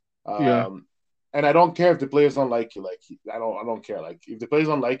him. Yeah. Um, and I don't care if the players don't like you. Like I don't care. Like if the players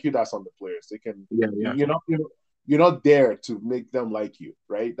don't like you, that's on the players. They can. Yeah. Yeah. You're not there to make them like you,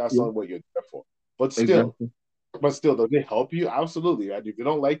 right? That's Yeah. not what you're there for. But still, Exactly. but still, does it help you? Absolutely. And if you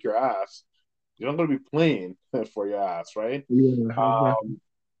don't like your ass, You're not gonna be playing for your ass, right? Yeah, exactly. Um,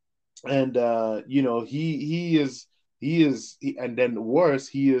 and you know and then worse,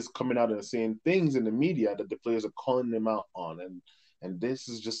 he is coming out and saying things in the media that the players are calling him out on, and this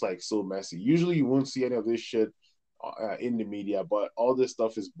is just like so messy. Usually, you won't see any of this shit in the media, but all this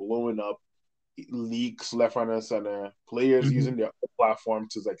stuff is blowing up, leaks left, right, and center. Players Hmm. using their platform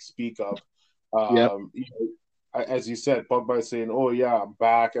to like speak up. Yep. You know, as you said, Pogba is saying, "Oh yeah, I'm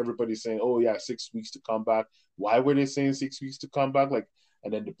back." Everybody's saying, "Oh yeah, 6 weeks to come back." Why were they saying 6 weeks to come back? Like,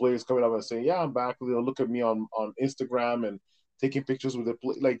 and then the players coming up and saying, "Yeah, I'm back." You know, look at me on Instagram and taking pictures with the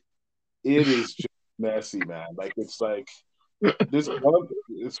play. Like, it is just messy, man. Like, it's like this one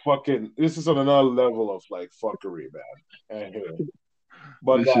is fucking. This is on another level of like fuckery, man.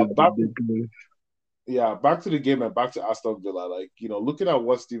 But This is back to ridiculous. yeah, back to the game and back to Aston Villa. Like, you know, looking at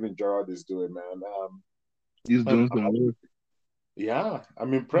what Steven Gerrard is doing, man. He's I'm, doing some work. yeah,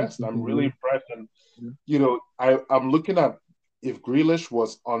 I'm He's impressed. doing I'm some really work. impressed. And you know, I'm looking at if Grealish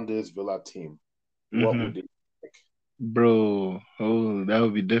was on this Villa team, what Mm-hmm. would it like? Bro, oh, that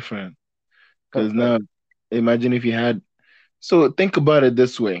would be different. Because now, imagine if you had. So think about it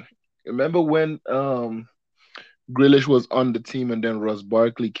this way. Remember when Grealish was on the team and then Ross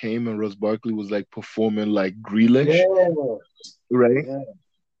Barkley came and Ross Barkley was like performing like Grealish, Yeah, right?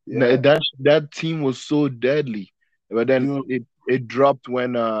 yeah, That yeah. that team was so deadly, but then You it dropped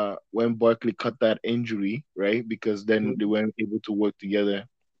when Barkley cut that injury, right? Because then they weren't able to work together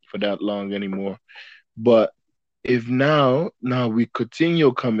for that long anymore. But if now we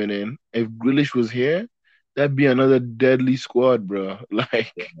Coutinho coming in, if Grealish was here, that'd be another deadly squad, bro.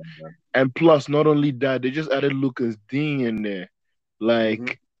 Like, and plus, not only that, they just added Lucas Dean in there, mm-hmm.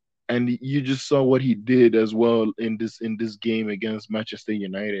 like, and you just saw what he did as well in this game against Manchester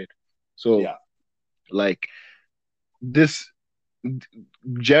United. So, Yeah, like, this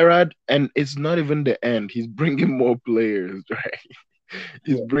Gerard, and it's not even the end. He's bringing more players, right?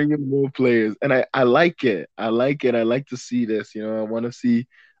 He's yeah, bringing more players, and I like it. I like it. I like to see this. You know, I want to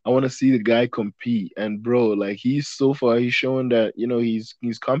see the guy compete. And bro, like he's so far, he's showing that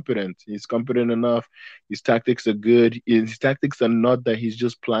he's competent. He's competent enough. His tactics are good. His tactics are not that he's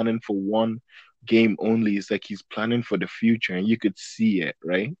just planning for one game only. It's like he's planning for the future, and you could see it,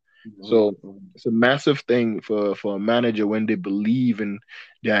 right? mm-hmm. So Mm-hmm. it's a massive thing for a manager when they believe in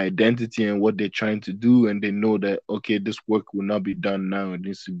their identity and what they're trying to do, and they know that okay, this work will not be done now; it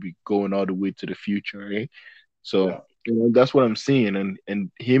needs to be going all the way to the future, right? So Yeah, that's what I'm seeing,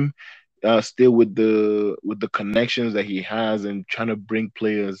 and him still with the connections that he has and trying to bring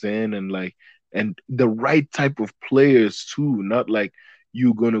players in and like and the right type of players too, not like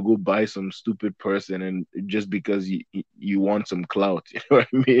you gonna go buy some stupid person and just because you want some clout, you know what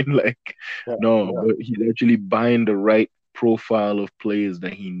I mean? Like, yeah, no, yeah, but he's actually buying the right profile of players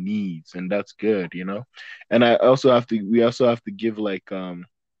that he needs, and that's good, you know. And we also have to give like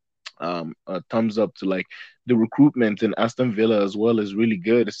a thumbs up to like the recruitment in Aston Villa as well is really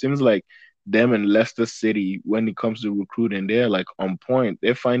good. It seems like them and Leicester City when it comes to recruiting, they're like on point.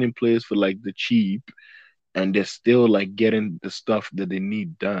 They're finding players for like the cheap and they're still like getting the stuff that they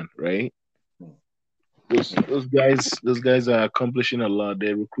need done, right? Those guys are accomplishing a lot.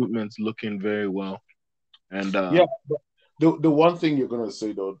 Their recruitment's looking very well. And yeah. The one thing you're gonna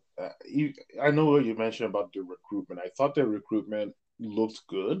say though, I know what you mentioned about the recruitment. I thought the recruitment looked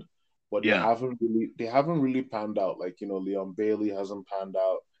good, but yeah, they haven't really panned out. Like you know, Leon Bailey hasn't panned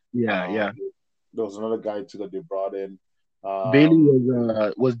out. yeah, Um, yeah. there was another guy too that they brought in. Bailey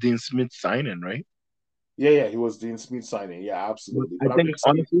Um, was Dean Smith signing, right? yeah, yeah, he was Dean Smith signing. Yeah, But absolutely. I But I'm think just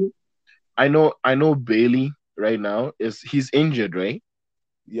saying, honestly, I know Bailey right now is he's injured, right?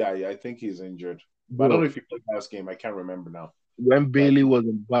 yeah, yeah, I think he's injured. But I don't know Bro, if he played last game. I can't remember now. when But Bailey was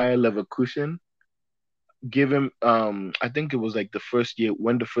in Bayer Leverkusen, give him I think it was like the first year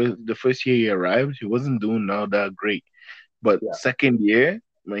when the first year he arrived, he wasn't doing all that great. But yeah, second year,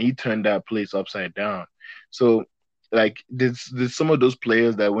 man, he turned that place upside down. So like there's some of those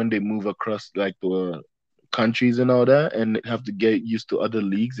players that when they move across like the countries and all that and have to get used to other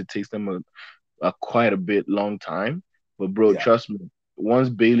leagues, it takes them a quite a bit long time. But bro, yeah, trust me, once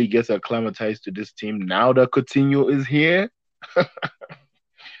Bailey gets acclimatized to this team, now that Coutinho is here,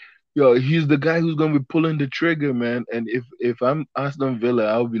 yo, he's the guy who's gonna be pulling the trigger, man. And if I'm Aston Villa,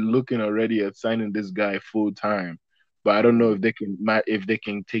 I'll be looking already at signing this guy full time. But I don't know mhm, if they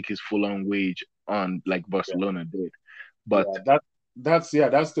can take his full on wage on like yeah, Barcelona did. But yeah. That's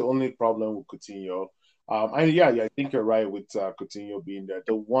the only problem with Coutinho. And yeah, yeah, I think you're right with Coutinho being there.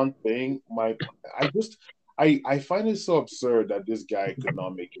 The one thing, I just, I find it so absurd that this guy could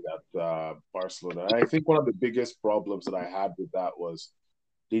not make it at Barcelona. And I think one of the biggest problems that I had with that was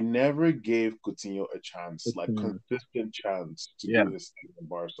they never gave Coutinho a chance, like Mm. consistent chance to Yeah. do his thing in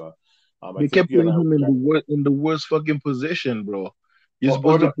Barca. I They think kept you and putting I, him in the worst fucking position, bro. You're or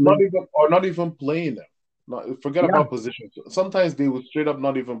supposed to play. not even playing them. Not forget Yeah. about positions. Sometimes they would straight up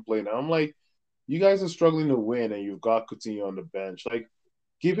not even play them. I'm like, you guys are struggling to win, and you've got Coutinho on the bench. Like,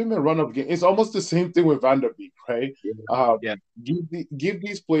 give him a run of game. It's almost the same thing with Van der Beek, right? Yeah. Uh, Yeah. give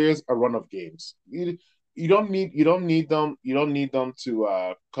these players a run of games. You don't need them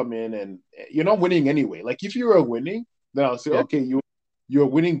to come in, and you're not winning anyway. Like if you were winning, then I'll say Yeah. okay, you're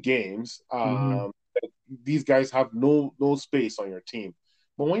winning games. Mm-hmm. These guys have no space on your team.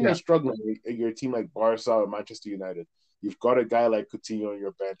 But when you're Yeah. struggling, you're a team like Barca or Manchester United, you've got a guy like Coutinho on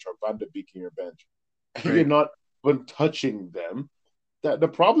your bench or Van der Beek on your bench, and you're Right. not even touching them. That the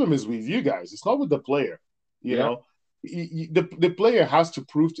problem is with you guys. It's not with the player. You Yeah. know, the player has to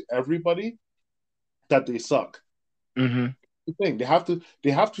prove to everybody that they suck. Mm-hmm. The thing they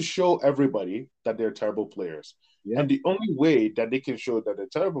have to show everybody that they're terrible players. Yeah. And the only way that they can show that they're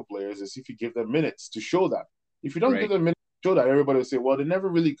terrible players is if you give them minutes to show that. If you don't give Right. them minutes to show that, everybody will say, "Well, they never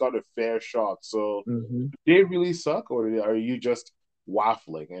really got a fair shot." So, Mm-hmm. do they really suck, or are you just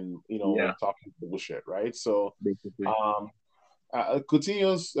waffling and Yeah. talking bullshit, right? So, Basically. um,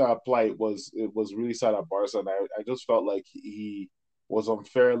 Coutinho's plight was really sad at Barca, and I just felt like he was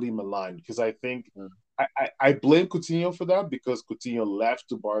unfairly maligned because I think Mm. I blame Coutinho for that because Coutinho left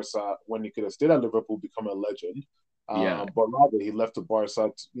to Barca when he could have stayed at Liverpool, become a legend. Yeah. But rather he left to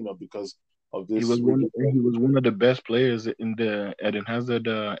Barca, because of He this was one. ridiculous. He was one of the best players in the Eden Hazard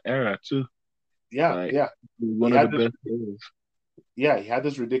era too. Yeah, Like yeah. he was He one of the had this. best players. Yeah, he had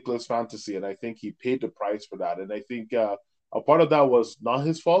this ridiculous fantasy, and I think he paid the price for that. And I think a part of that was not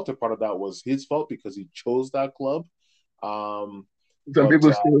his fault. A part of that was his fault because he chose that club. Um, Some but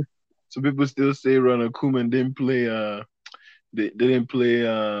people still, some people still say Ronald Koeman didn't play. They didn't play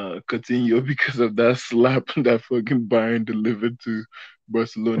Coutinho because of that slap that fucking Bayern delivered to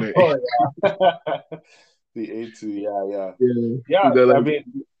Barcelona. oh yeah, the A2, yeah, yeah, Yeah, yeah. they're I like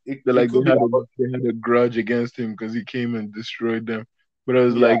mean, it, they're it like could be that, but they had a grudge against him because he came and destroyed them. But I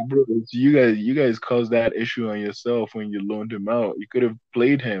was yeah, like, bro, it's you guys caused that issue on yourself when you loaned him out. You could have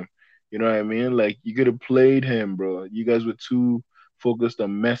played him. You know what I mean? Like you could have played him, bro. You guys were too focused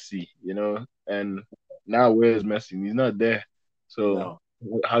on Messi, and now where's Messi? He's not there. So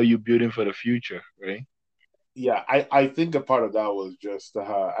no. how you building for the future, right? Yeah, I think a part of that was just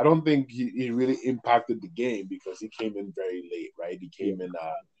I don't think he really impacted the game because he came in very late, right? He Yeah. came in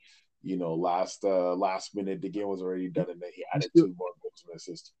last minute. The game was already done, and then he He's added still, two more goals and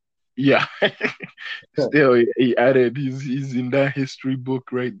assists. yeah. Still, he added. He's in that history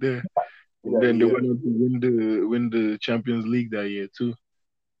book right there. And Yeah, then they he went is. on to win the Champions League that year too.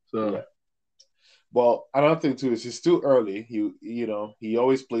 So Yeah. Well, another thing too is it's too early. He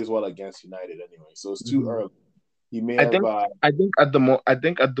always plays well against United anyway, so it's too mhm. early. He may I have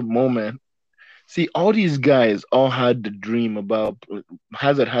think at the moment, see all these guys all had the dream about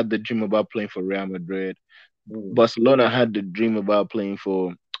Hazard had the dream about playing for Real Madrid. mm, Barcelona had the dream about playing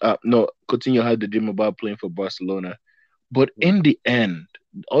for no, Coutinho had the dream about playing for Barcelona. But mm, in the end,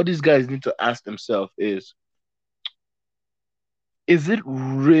 all these guys need to ask themselves is it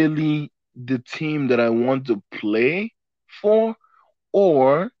really the team that I want to play for?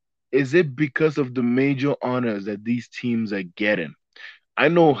 Or is it because of the major honors that these teams are getting? I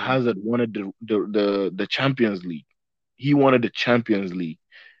know mm, Hazard wanted the Champions League. He wanted the Champions League.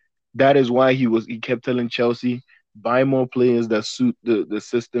 That is why he kept telling Chelsea, buy more players that suit the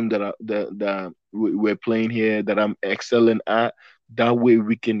system that we're playing here, that I'm excelling at. That way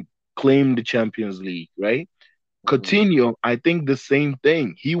we can claim the Champions League, right? mm, Coutinho, I think the same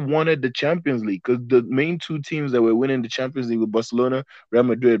thing. He wanted the Champions League because the main two teams that were winning the Champions League were Barcelona, Real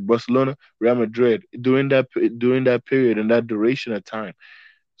Madrid during that period and that duration of time.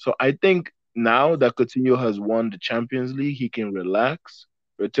 So I think now that Coutinho has won the Champions League, he can relax,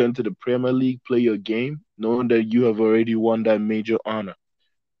 return to the Premier League, play your game, knowing that you have already won that major honor.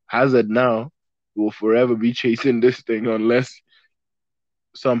 Hazard now will forever be chasing this thing unless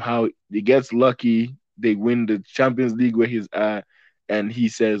somehow he gets lucky, they win the Champions League where he's at, and he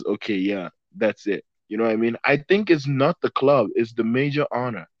says, okay, yeah, that's it. You know what I mean? I think it's not the club, it's the major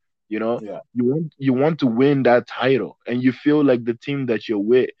honor. You know, yeah. you want to win that title, and you feel like the team that you're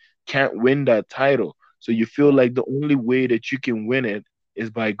with can't win that title. So you feel Yeah. like the only way that you can win it is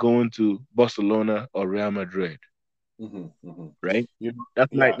by going to Barcelona or Real Madrid, Hmm. right? You,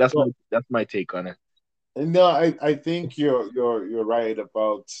 That's my yeah. that's my No, that's my take on it. no, I think you're right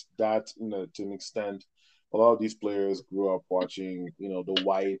about that. To an extent, a lot of these players grew up watching, the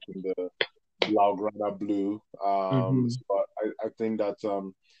white and the Blaugrana Blue. Mm-hmm. So I think that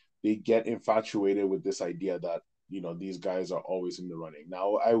they get infatuated with this idea that these guys are always in the running.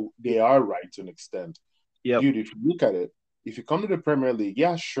 Now, they are right to an extent, Yep. dude. If you look at it, if you come to the Premier League,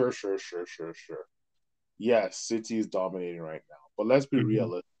 yeah, sure, sure, sure, sure, sure. Yes, City is dominating right now, but let's be Mm-hmm.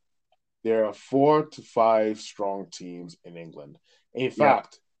 realistic. There are 4 to 5 strong teams in England. In Yep.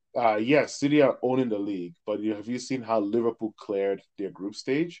 fact, yes, City are owning the league, but have you seen how Liverpool cleared their group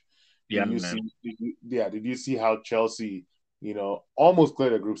stage? Yeah, man. Did you see how Chelsea, almost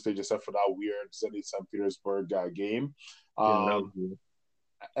cleared the group stage except for that weird Zenit St. Petersburg game? Yeah, that was Um,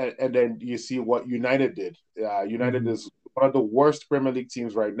 good. and then you see what United did. United Mm-hmm. is one of the worst Premier League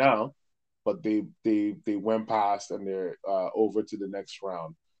teams right now, but they went past and they're over to the next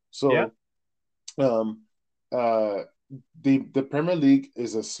round. Yeah. So um, uh, the Premier League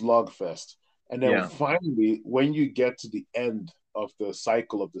is a slugfest, and then Yeah. finally, when you get to the end of the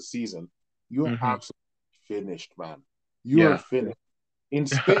cycle of the season, you're Mm-hmm. absolutely finished, man. You are Yeah. finished. In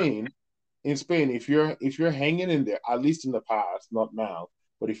Spain, if you're hanging in there, at least in the past, not now,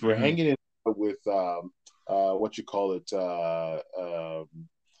 but if you're Mm-hmm. hanging in there with what you call it,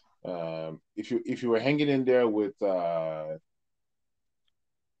 if you were hanging in there with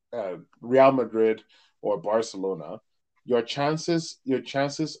Real Madrid or Barcelona, your chances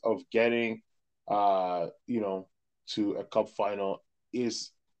of getting to a cup final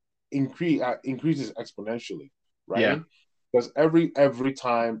is increases exponentially, Yeah. right? Because every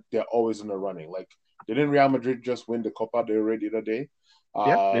time they're always in the running. Like, didn't Real Madrid just win the Copa del Rey the other day?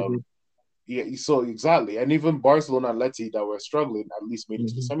 Yeah. They did. Yeah, so exactly, and even Barcelona and Leti that were struggling at least made it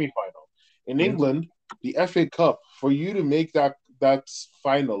to the Mm-hmm. semi-final. In Yeah. England, the FA Cup, for you to make that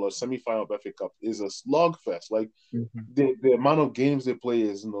final or semi-final of FA Cup is a slugfest. Like, Mm-hmm. the amount of games they play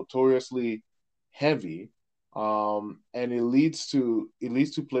is notoriously heavy, and it leads to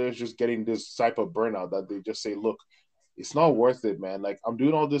players just getting this type of burnout that they just say, look, it's not worth it, man. Like, I'm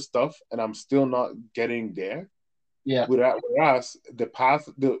doing all this stuff and I'm still not getting there. Yeah. Whereas the path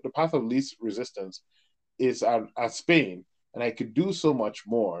of least resistance is at Spain, and I could do so much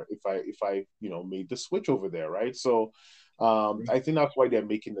more if I made the switch over there, right? So I think that's why they're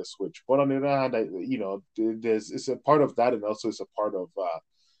making the switch. But on the other hand, there's it's a part of that, and also it's a part of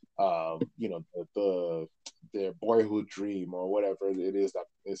their boyhood dream or whatever it is that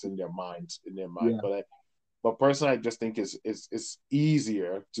is in their mind. Yeah. But personally, I just think it's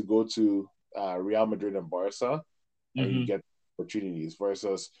easier to go to Real Madrid and Barca, and you Mm-hmm. get opportunities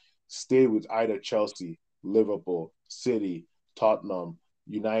versus stay with either Chelsea, Liverpool, City, Tottenham,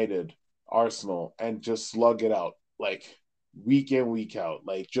 United, Arsenal, and just slug it out like week in, week out.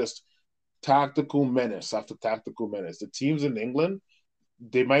 Like, just tactical menace after tactical menace. The teams in England,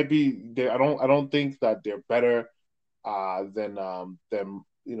 they might be they I don't think that they're better than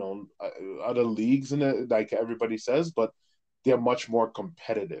other leagues in it, like everybody says, but they're much more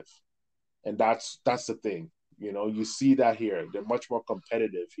competitive, and that's the thing. You see that here. They're much more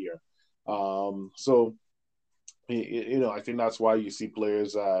competitive here. So I think that's why you see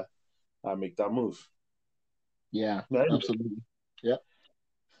players make that move. Yeah. Anyway, Absolutely. Yeah.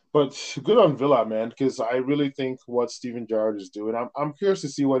 but good on Villa, man, because I really think what Steven Gerrard is doing. I'm curious to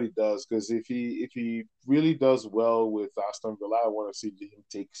see what he does, because if he really does well with Aston Villa, I want to see him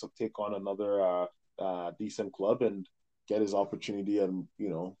take on another decent club and get his opportunity and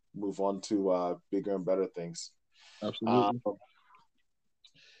move on to bigger and better things. Um, Absolutely.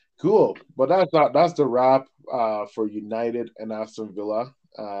 cool, but that's the wrap for United and Aston Villa.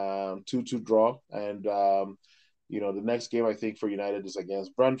 2-2 draw, and the next game I think for United is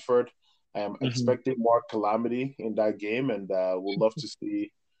against Brentford. I am Mm-hmm. expecting more calamity in that game, and would love to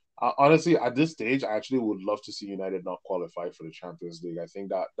see. Honestly, at this stage, I actually would love to see United not qualify for the Champions League. I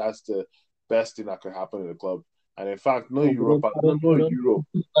think that's the best thing that could happen in the club. And in fact, no Oh, Europa, no Europe.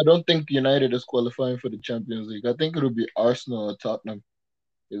 I don't think United is qualifying for the Champions League. I think it'll be Arsenal or Tottenham.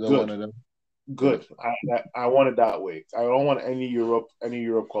 Either one Good, of them. Yeah. good. I want it that way. I don't want any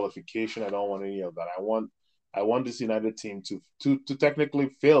Europe qualification. I don't want any of that. I want this United team to technically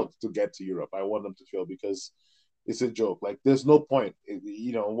fail to get to Europe. I want them to fail because it's a joke. Like, there's no point.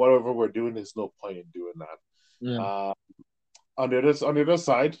 Whatever we're doing, there's no point in doing that. Yeah. On the other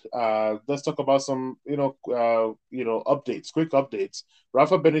side, let's talk about some updates, quick updates.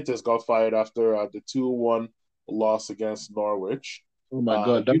 Rafa Benitez got fired after the 2-1 loss against Norwich. Oh my Uh,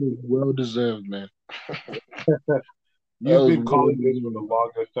 God, that you was well deserved, man. That you've was been well calling this for the deserved.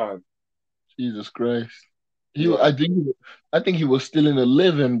 longest time. Jesus Christ. Yeah, I think he was still in the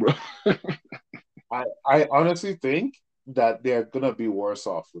living, bro. I honestly think that they're gonna be worse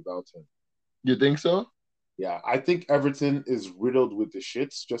off without him. You think so? Yeah, I think Everton is riddled with the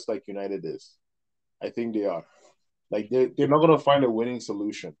shits, just like United is. I think they are. Like they're not gonna find a winning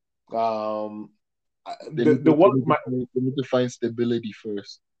solution. Um, the one my they need to find stability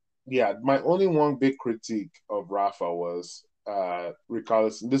first. yeah, my only one big critique of Rafa was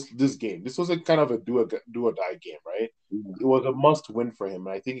regardless this game. This was a kind of a do or die game, right? Yeah. It was a must win for him,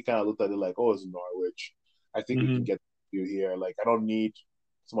 and I think he kind of looked at it like, oh, it's Norwich. I think we can Hmm. get you here. Like I don't need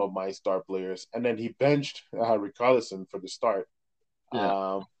some of my star players, and then he benched Richarlison for the start,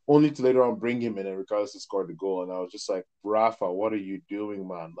 Yeah. only to later on bring him in, and Richarlison scored the goal, and I was just like, Rafa, what are you doing,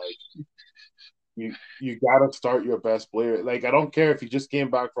 man? Like you gotta start your best player. Like I don't care if he just came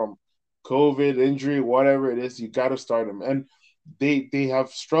back from COVID injury, whatever it is, you gotta start him. And they have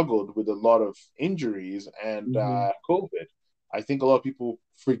struggled with a lot of injuries and Hmm. COVID. I think a lot of people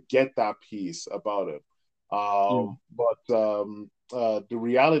forget that piece about it. Yeah. But the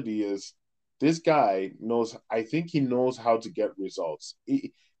reality is, this guy knows. I think he knows how to get results.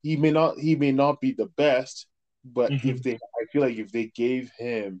 He may not be the best, but if Hmm. they, I feel like if they gave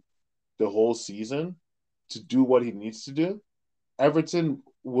him the whole season to do what he needs to do, Everton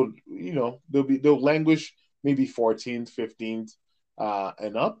would, they'll languish maybe 14th, 15th,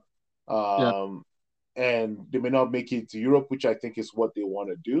 and up. Yeah. Um, and they may not make it to Europe, which I think is what they want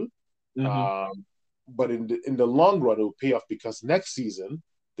to do. Hmm. But in the long run, it will pay off because next season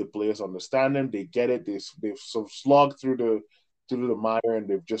the players understand them, they get it, they've sort of slogged through the mire and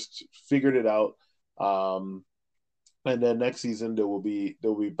they've just figured it out. Um, and then next season they'll be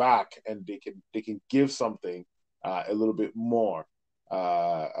back and they can give something a little bit more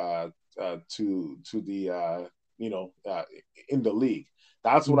to the in the league.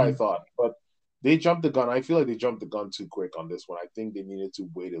 That's what I Hmm. thought, but they jumped the gun. I feel like they jumped the gun too quick on this one. I think they needed to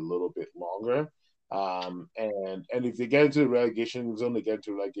wait a little bit longer. And if they get into the relegation zone, they get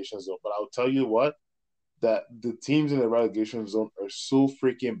into the relegation zone. But I'll tell you what, that the teams in the relegation zone are so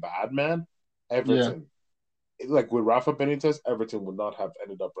freaking bad, man. Yeah. Everton, like with Rafa Benitez, Everton would not have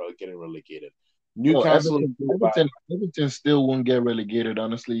ended up getting relegated. Oh, Newcastle is so bad. Everton still won't get relegated,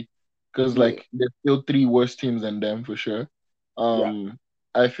 honestly, because Yeah, like there's still three worse teams than them for sure. yeah.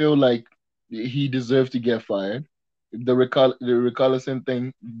 I feel like he deserved to get fired. The Richarlison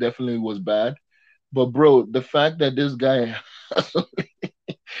thing definitely was bad, but bro, the fact that this guy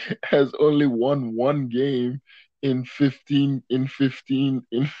has only won one game in 15,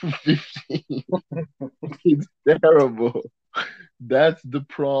 it's terrible. That's the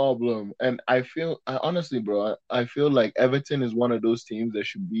problem. And I honestly, bro, I feel like Everton is one of those teams that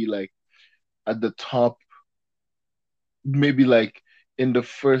should be like at the top, maybe like in the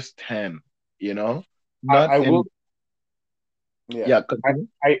first 10, you know? Not I will. in, Yeah, yeah, I, continue.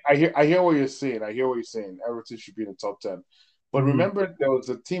 I hear what you're saying. I hear what you're saying. Everton should be in the top 10. But Hmm. remember, there was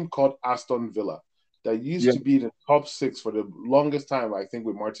a team called Aston Villa that used Yeah, to be in the top 6 for the longest time. I think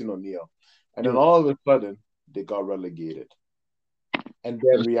with Martin O'Neill, and then yeah, all of a sudden they got relegated, and then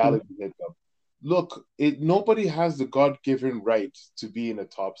that's true. reality hit them. Look, nobody has the God-given right to be in the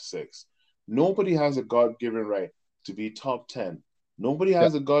top 6. Nobody has a God-given right to be top 10. Nobody Yeah.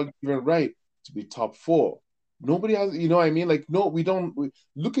 has a God-given right to be top 4. Nobody has, you know what I mean? Like, no, we don't.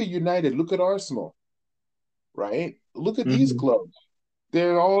 Look at United. Look at Arsenal, right? Look at these Hmm. clubs.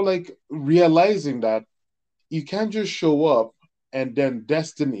 They're all like realizing that you can't just show up and then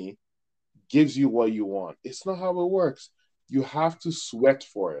destiny gives you what you want. It's not how it works. You have to sweat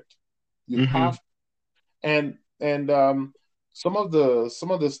for it. You Hmm. have and some of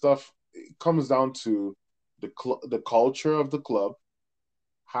the stuff comes down to the culture of the club,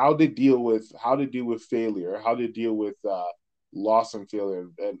 how they deal with failure, how they deal with loss and failure,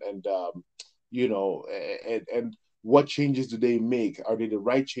 and you know, and what changes do they make? Are they the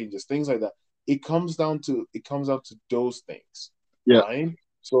right changes? Things like that. It comes down to those things, Yeah. right?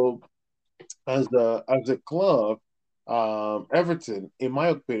 So as a club, Everton, in my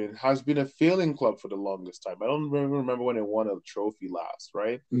opinion, has been a failing club for the longest time. I don't remember when they won a trophy last,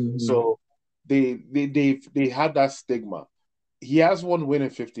 right? Hmm. So they had that stigma. He has one win in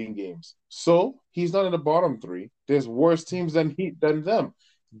 15 games, so he's not in the bottom three. There's worse teams than them.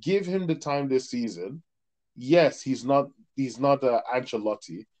 Give him the time this season. Yes, he's not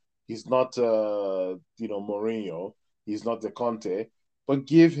Ancelotti. He's not Mourinho. He's not the Conte. But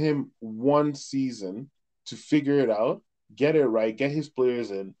give him one season to figure it out, get it right, get his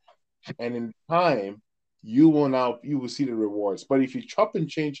players in, and in time you will see the rewards. But if you chop and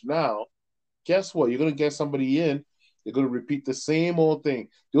change now, guess what? You're gonna get somebody in. They're gonna repeat the same old thing.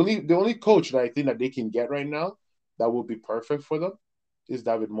 The only coach that I think that they can get right now that will be perfect for them is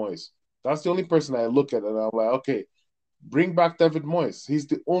David Moyes. That's the only person I look at and I'm like, okay, bring back David Moyes. He's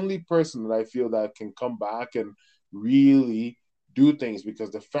the only person that I feel that can come back and really do things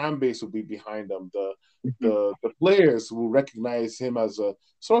because the fan base will be behind them. Mhm. The players will recognize him as a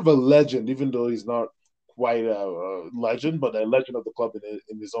sort of a legend, even though he's not quite a legend, but a legend of the club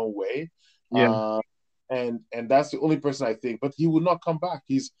in his own way. Yeah. Uh, and that's the only person I think. But he will not come back.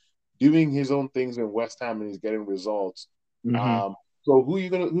 He's doing his own things in West Ham and he's getting results. Hmm. So who are you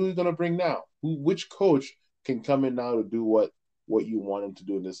gonna bring now? Which coach can come in now to do what you want him to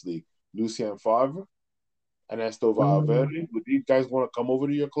do in this league? Lucien Favre, Ernesto Valverde. Would these guys want to come over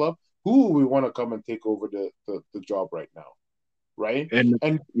to your club? Who would we want to come and take over the job right now? Right? And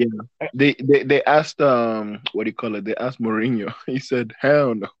And yeah, they asked what do you call it? They asked Mourinho. He said,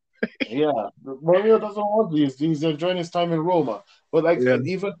 "Hell no." yeah, Mourinho doesn't want these. He's enjoying his time in Roma. But like Yeah.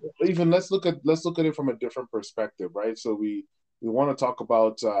 even let's look at it from a different perspective, right? So we want to talk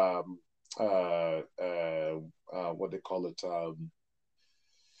about what they call it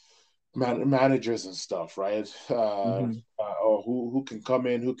managers and stuff, right? Hmm. Or who can come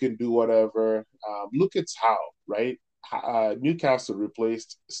in, who can do whatever. Look at how, right? Newcastle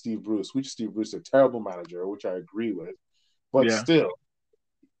replaced Steve Bruce, which Steve Bruce is a terrible manager, which I agree with. But Yeah. still,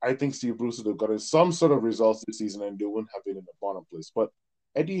 I think Steve Bruce would have gotten some sort of results this season and they wouldn't have been in the bottom place. But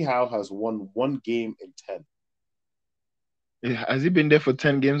Eddie Howe has won one game in 10. Yeah. Has he been there for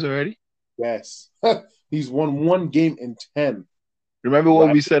 10 games already? Yes. He's won one game in 10, Remember what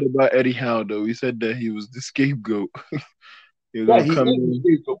right? we said about Eddie Howe, though? We said that he was the scapegoat. He was Yeah, gonna he come is the in.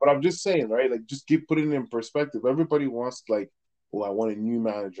 scapegoat, but I'm just saying, right? Like, just keep putting it in perspective. Everybody wants, like, oh, I want a new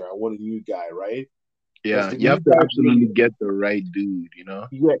manager. I want a new guy, right? Does Yeah, the you new have to guy absolutely really? get the right dude, you know?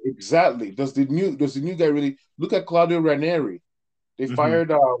 Yeah, exactly. Does the new guy really look at Claudio Ranieri? They Hmm. fired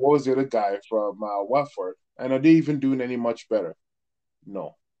what was the other guy from Watford, and are they even doing any much better?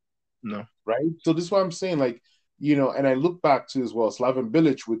 No, No. right? So this is what I'm saying. Like, and I look back to as well, Slaven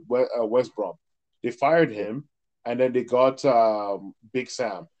Bilic with West Brom. They fired him, and then they got Big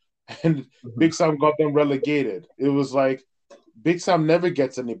Sam, and Hmm. Big Sam got them relegated. It was like Big Sam never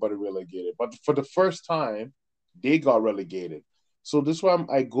gets anybody relegated, but for the first time, they got relegated. So this is why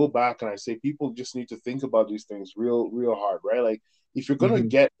I go back and I say people just need to think about these things real hard, right? Like if you're gonna Hmm.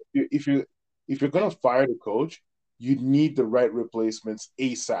 get if you're gonna fire the coach, you need the right replacements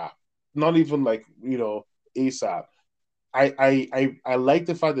ASAP. Not even like ASAP. I like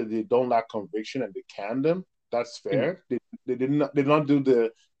the fact that they don't lack conviction and they can them. That's Yeah. fair. They did not do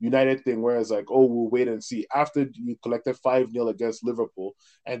the United thing where it's like, oh, we'll wait and see. After you collected 5-0 against Liverpool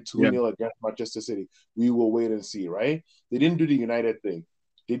and two Yeah. 0 against Manchester City, we will wait and see, right? They didn't do the United thing.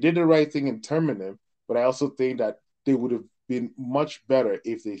 They did the right thing in terming them, but I also think that they would have been much better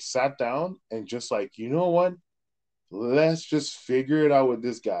if they sat down and just like, you know what? Let's just figure it out with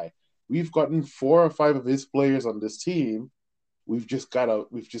this guy. We've gotten 4 or 5 of his players on this team. We've just gotta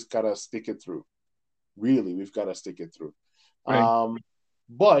stick it through. Really, we've gotta stick it through. Right. Um,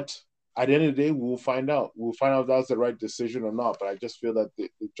 but at the end of the day, we'll find out. We'll find out if that's the right decision or not. But I just feel that they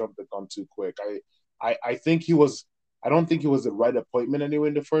jumped the gun too quick. I think he was. I don't think he was the right appointment anyway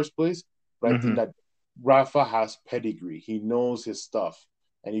in the first place. But I think Hmm. that Rafa has pedigree. He knows his stuff,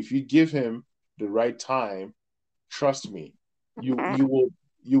 and if you give him the right time, trust me, you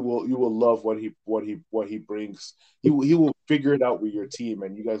will love what he brings. He will figure it out with your team,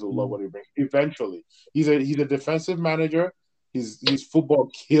 and you guys will love what he brings. Eventually, he's a defensive manager. His football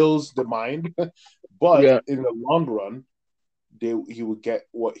kills the mind, but Yeah. in the long run, he will get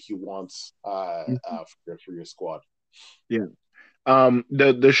what he wants Mhm. for your squad. Yeah.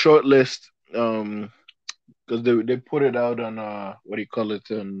 The short list, because they put it out on what do you call it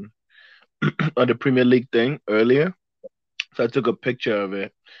on the Premier League thing earlier. So I took a picture of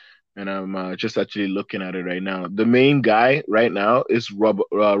it, and I'm just actually looking at it right now. The main guy right now is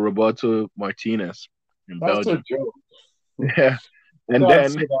Roberto Martinez in That's a Belgium. joke. Yeah, and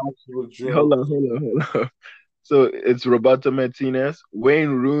That's then an absolute hold joke. on, hold on, hold on. So it's Roberto Martinez. Wayne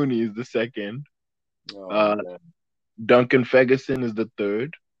Rooney is the second. Oh Uh, man. Duncan Ferguson is the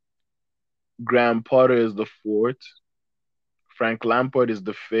third. Graham Potter is the fourth. Frank Lampard is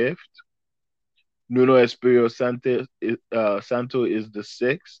the fifth. Nuno Espirito Santo is the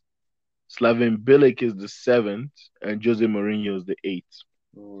sixth. Slaven Bilic is the seventh, and Jose Mourinho is the eighth.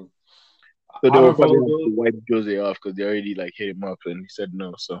 Mm. So they Out will of probably all have those, to wipe Jose off because they already like hit him up, and he said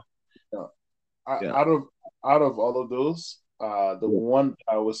no. So yeah, yeah, out of all of those, the yeah, one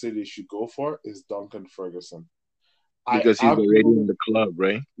I would say they should go for is Duncan Ferguson. I because he's already in absolutely, the club,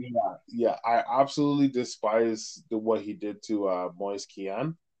 right? yeah, I absolutely despise what he did to Moise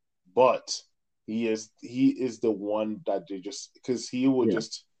Kean, but he is the one that they just because Yeah.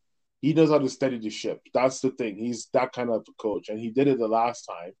 he knows how to steady the ship. That's the thing. He's that kind of a coach, and he did it the last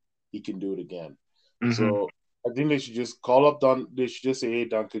time. He can do it again. Hmm. So I think they should just call up Don. They should just say, "Hey,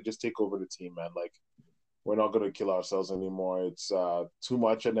 Duncan, just take over the team, man. Like, we're not gonna kill ourselves anymore. It's too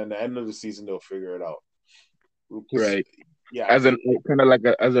much." And then the end of the season, they'll figure it out. Because Right. yeah, As an kind of like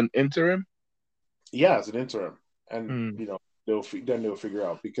as an interim. yeah, it's an interim, and Hmm. they'll figure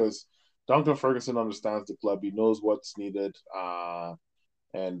out because Duncan Ferguson understands the club. He knows what's needed.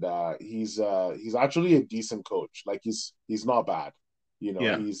 And he's actually a decent coach. Like he's not bad. You know,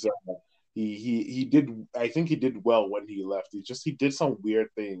 Yeah. he did. I think he did well when he left. He did some weird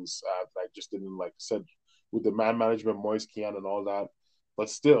things that I just didn't like. Said with the man management, Moise Kean and all that. But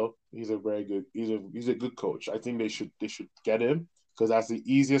still, he's a good coach. I think they should get him because that's the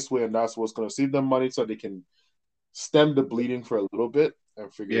easiest way, and that's what's going to save them money, so they can stem the bleeding for a little bit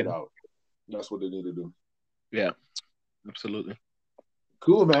and figure Yeah. it out. That's what they need to do. Yeah. Absolutely.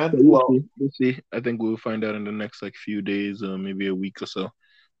 Cool, man. So we'll Well, see. We'll see. I think we'll find out in the next like few days or maybe a week or so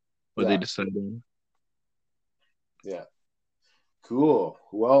what they yeah, decide on. yeah. Cool.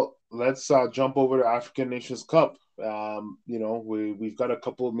 Well, let's jump over to African Nations Cup. We've got a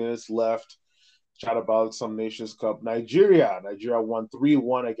couple of minutes left. Chat about some Nations Cup. Nigeria won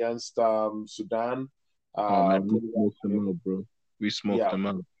 3-1 against Sudan. Oh man, we Putting smoked us, them out, bro. We smoked yeah, them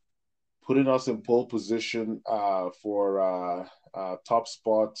out. putting us in pole position for top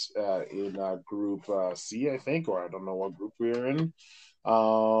spot in Group C, I think, or I don't know what group we're in.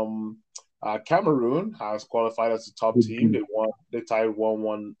 Um, Cameroon has qualified as the top Good team. game. They won. They tied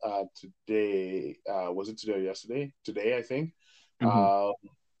 1-1 today. Was it today or yesterday? Today, I think. Hmm.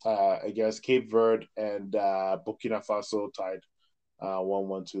 Against Cape Verde and Burkina Faso tied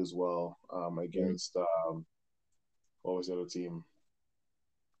 1-1 too as well. Yeah. Against what was the other team?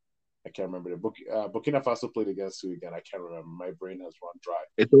 I can't remember. Burkina Faso played against who again? I can't remember. My brain has run dry.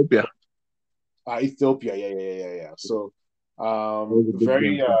 Ethiopia. Ethiopia. Yeah. So, That was a good game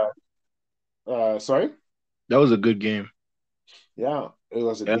very too. sorry. That was a good game. Yeah, it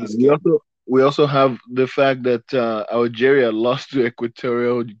was a And decent we game. also have the fact that Algeria lost to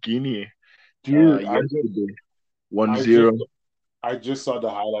Equatorial Guinea Dude, yesterday, one I just, zero. I just saw the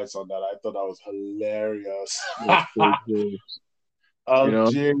highlights on that. I thought that was hilarious. That's so good. You know,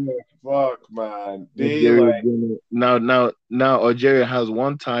 Algeria, fuck man, they Algeria like, now Algeria has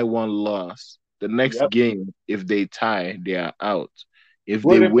one tie, one loss. The next yep. game, if they tie, they are out. If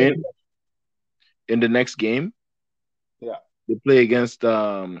Who are they they playing win against? in the next game, Yeah. they play against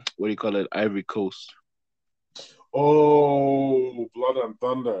what do you call it, Ivory Coast. Oh, Blood and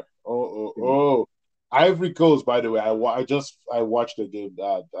Thunder. Oh. Ivory Coast, by the way, I watched the game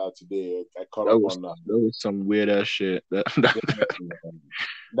today. I caught That up was on that. that was some weird ass shit. Yeah, man.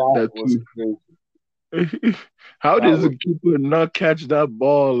 That That was crazy. how That does a was keeper not catch that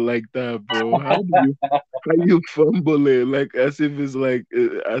ball like that, bro? How you fumble it like as if it's like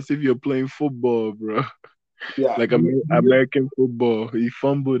as if you're playing football, bro? yeah. Like American football. He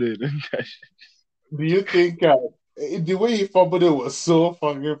fumbled it and that shit. Do you think the way he fumbled it was so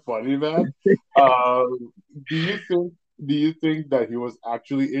fucking funny, man? Um, do you think do you think that he was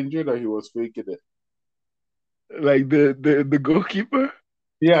actually injured or he was faking it? Like the goalkeeper.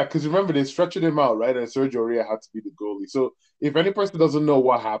 Yeah, because remember they stretched him out, right? And Sergio Aurier had to be the goalie. So if any person doesn't know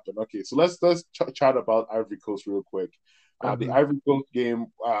what happened, okay, so let's chat about Ivory Coast real quick. The Uh-huh. Ivory Coast game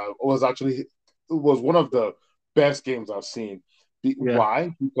was one of the best games I've seen. Yeah.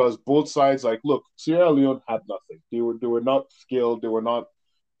 Why? Because both sides, like, look, Sierra Leone had nothing. They were not skilled. They were not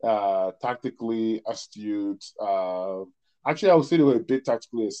tactically astute. Actually, I would say they were a bit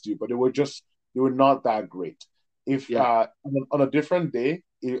tactically astute, but they were not that great. If Yeah. on a different day,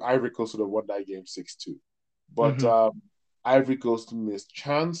 Ivory Coast would have won that game 6-2. But Hmm. Ivory Coast missed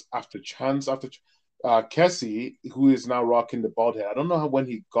chance after chance after. Kessie, who is now rocking the bald head, I don't know how when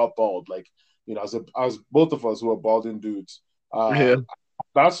he got bald. Like as both of us who are balding dudes, uh, Yeah.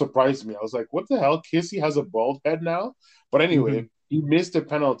 that surprised me. I was like, what the hell? Kessie has a bald head now. But Hmm. anyway, he missed a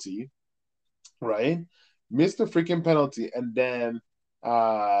penalty, right? Missed a freaking penalty, and then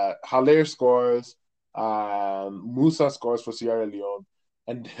Haller scores, Musa scores for Sierra Leone,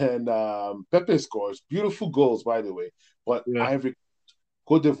 and then Pepe scores. Beautiful goals, by the way. But Yeah.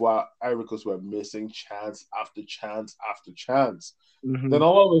 Cote d'Ivoire, Ivory Coast were missing chance after chance after chance. Hmm. Then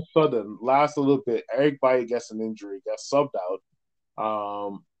all of a sudden, last a little bit, Eric Bailly gets an injury, gets subbed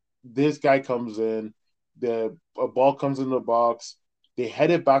out. This guy comes in, the a ball comes in the box, they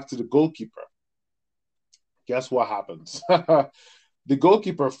head it back to the goalkeeper. Guess what happens? The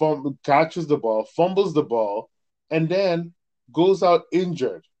goalkeeper catches the ball, fumbles the ball, and then goes out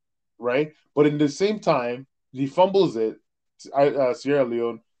injured, right? But in the same time, he fumbles it. Sierra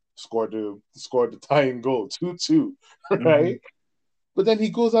Leone scored the tying goal, 2-2, Hmm. right? But then he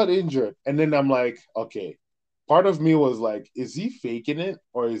goes out injured, and then I'm like, okay. part of me was like, is he faking it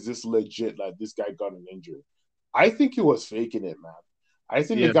or is this legit? Like this guy got an injury. I think he was faking it, man. I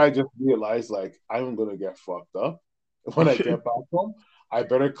think the Yeah. guy just realized like I'm gonna get fucked up when I get back home. I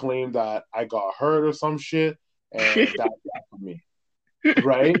better claim that I got hurt or some shit, and that's that for me,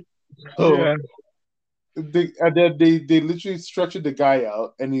 right? Yeah. So and then they literally stretched the guy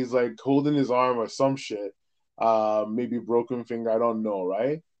out, and he's like holding his arm or some shit, maybe broken finger, I don't know,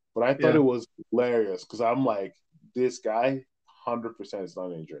 right? But I thought Yeah. it was hilarious because I'm like, this guy, 100% is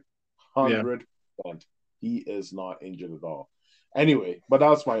not injured, Yeah. 100%, he is not injured at all. Anyway, but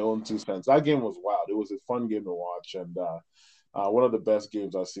that's my own 2 cents. That game was wild. It was a fun game to watch, and one of the best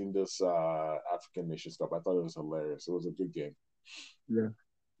games I've seen this African Nations Cup. I thought it was hilarious. It was a good game. Yeah.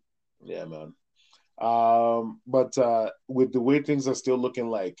 Yeah, man. But with the way things are still looking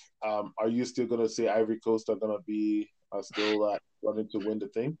like, are you still gonna say Ivory Coast are gonna be still running to win the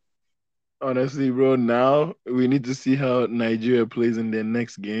thing? Honestly, bro, now we need to see how Nigeria plays in their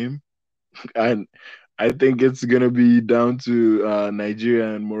next game. And I think it's gonna be down to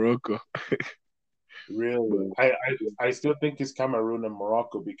Nigeria and Morocco. Really, But I still think it's Cameroon and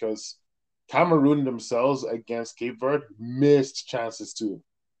Morocco because Cameroon themselves against Cape Verde missed chances too.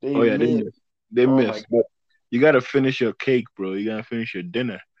 They oh yeah, they missed. missed. They Oh my missed. But you gotta finish your cake, bro. You gotta finish your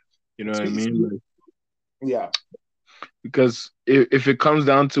dinner. You know what I God. mean? Like, Yeah, because if it comes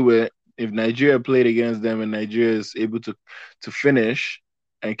down to it, if Nigeria played against them and Nigeria is able to finish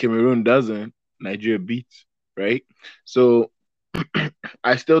and Cameroon doesn't, Nigeria beats, right? So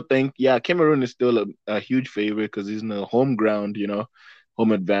I still think, yeah, Cameroon is still a huge favorite because it's in the home ground,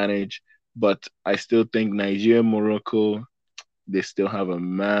 home advantage. But I still think Nigeria, Morocco, they still have a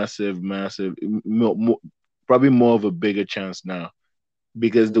massive, massive, probably more of a bigger chance now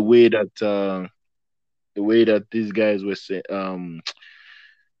because the way that these guys were saying,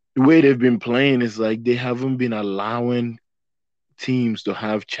 the way they've been playing is like they haven't been allowing teams to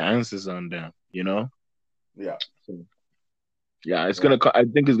have chances on them. yeah, So, yeah, it's yeah, gonna. I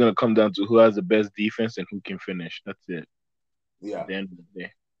think it's gonna come down to who has the best defense and who can finish. That's it. At yeah. the end of the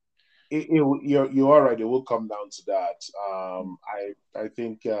day. You are right. It will come down to that. I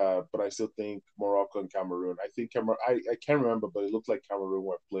think, but I still think Morocco and Cameroon. I think Cameroon. I can't remember, but it looked like Cameroon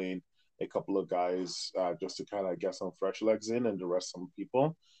were playing a couple of guys just to kind of get some fresh legs in and the rest some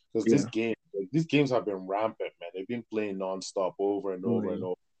people because Yeah. these games have been rampant, man. They've been playing nonstop over and Oh over and yeah.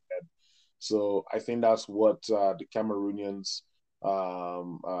 over again. So I think that's what the Cameroonians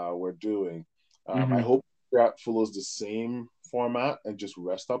were doing. I Hmm. hope that follows the same format and just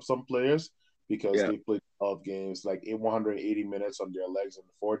rest up some players because Yeah. they played 12 games, like 180 minutes on their legs in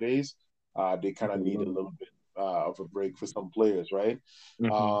 4 days. They kind It's a of need a lot. little bit of a break for some players, right?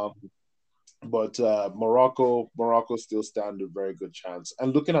 Hmm. Um, but Morocco still stand a very good chance.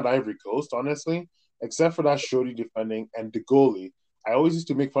 And looking at Ivory Coast, honestly, except for that shoddy defending and the goalie, I always used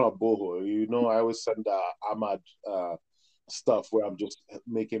to make fun of Boho. I always send Ahmad stuff where I'm just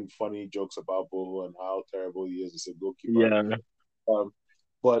making funny jokes about Boho and how terrible he is as a goalkeeper. Yeah. Um,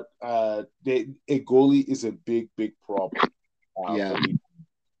 but a goalie is a big, big problem Yeah. for me.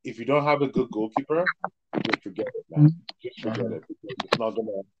 If you don't have a good goalkeeper, just forget it, man. Just forget Uh-huh. it because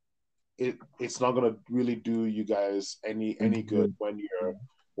it's not gonna really do you guys any good Mhm.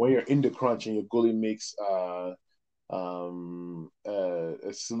 when you're in the crunch and your goalie makes a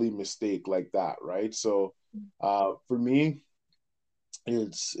silly mistake like that, right? So for me,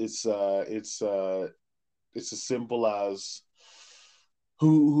 it's as simple as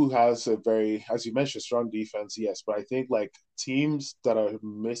who has a very, as you mentioned, strong defense, yes, but I think like teams that are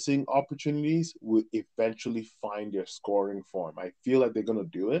missing opportunities will eventually find their scoring form. I feel like they're gonna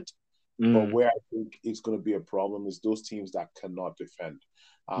do it, but Mm. where I think it's going to be a problem is those teams that cannot defend.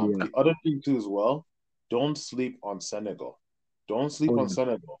 Yeah. The other thing too as well, don't sleep on Senegal. Don't sleep Oh, on yeah.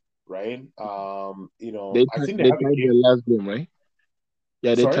 Senegal, right? They I think they they have a tied game. their last game, right?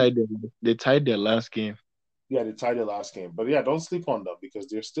 Yeah, Sorry, they tied their last game. yeah, they tied the last game, but yeah, don't sleep on them because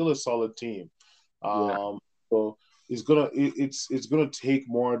they're still a solid team. Yeah. Um, so it's gonna take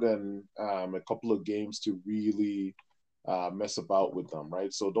more than a couple of games to really mess about with them,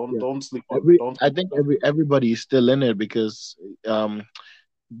 right? So Yeah. don't sleep on Every don't I sleep think on them. everybody is still in it because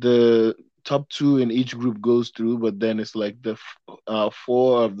the top two in each group goes through, but then it's like the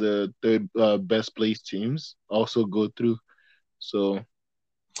four of the third best placed teams also go through. So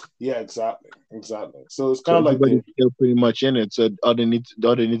Yeah, exactly, exactly. So it's so kind of like everybody's still pretty much in it. So all they need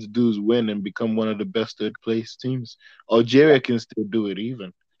to do is win and become one of the best third place teams. yeah, Algeria can still do it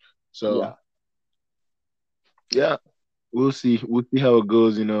even. So yeah, yeah, yeah, we'll see. We'll see how it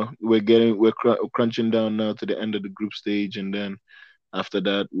goes. We're crunching down now to the end of the group stage, and then after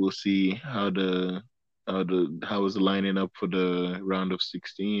that, we'll see how the how is the lining up for the round of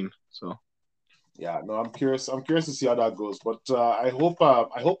 16. So Yeah, no, I'm curious. I'm curious to see how that goes. But I hope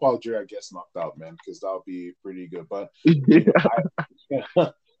Algeria gets knocked out, man, because that would be pretty good. But you know, yeah,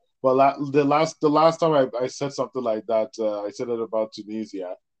 I well, the last time I said something like that, I said it about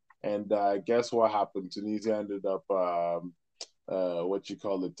Tunisia, and guess what happened? Tunisia ended up what you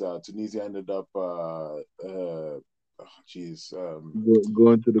call it? Tunisia ended up geez,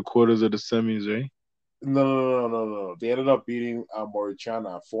 going to the quarters of the semis, right? no. They ended up beating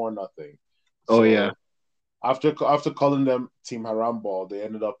Mauritania 4-0. Oh yeah, So after calling them Team Harambal, they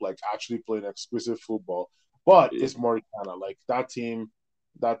ended up like actually playing exquisite football. But yeah. it's Mauritania. Like that team,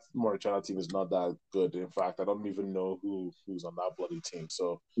 that Mauritania team is not that good. In fact, I don't even know who's on that bloody team.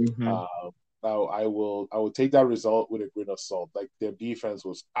 So Hmm. uh, I will take that result with a grain of salt. Like their defense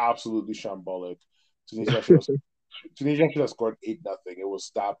was absolutely shambolic. Tunisia should have Tunisia should have scored 8-0. It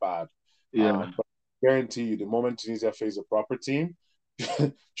was that bad. Yeah, But I guarantee you, the moment Tunisia faced a proper team,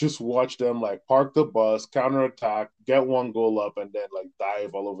 just watch them like park the bus, counterattack, get one goal up, and then like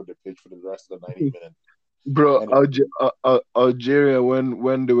dive all over the pitch for the rest of the 90 minutes. bro, And it, Algeria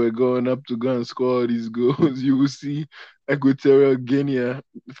when they were going up to go and score all these goals, you will see Equatorial Guinea,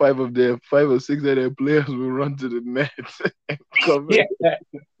 five or six of their players will run to the net and cover. yeah,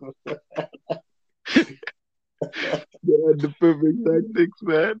 They had the perfect tactics,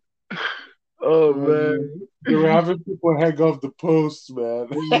 man. Oh man. they were having people hang off the post, man.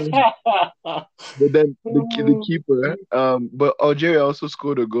 But then the keeper, but Algeria also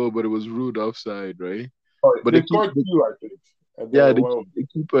scored a goal, but it was ruled offside, right? But They scored two, I think, and yeah, then well, the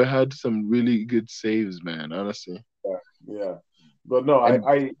keeper had some really good saves, man. Honestly, yeah, yeah. But no, and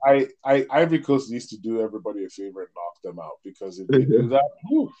Ivory Coast needs to do everybody a favor and knock them out because if they do that,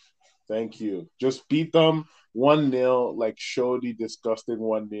 whew, thank you. Just beat them 1-0, like show the disgusting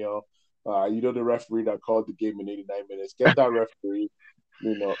 1-0. You know the referee that called the game in 89 minutes. Get that referee.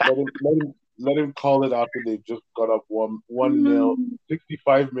 You know, let him call it after they just got up 1-0,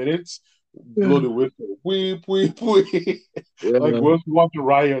 65 minutes. Blow the whistle. Weep, weep, weep. Like yeah, once we want the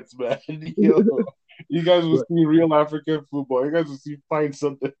riots, man. Yo, you guys will but see real African football. You guys will see find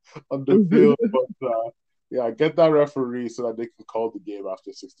something on the field. But yeah, get that referee so that they can call the game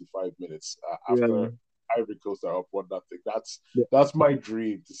after 65 minutes. After yeah. Ivory Coast are up 1-0. That's my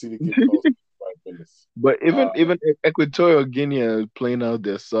dream to see the game called 65 minutes. But Uh, even Equatorial Guinea are playing out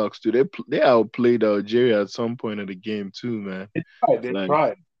their socks too. They outplayed Algeria at some point of the game too, man. they Like,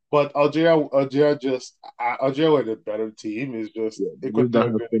 tried. But Algeria were the better team. It's just yeah, they just don't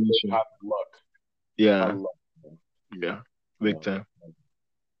Equatorial have Guinea finishing. had luck. Had Yeah, luck. yeah, big Yeah. time.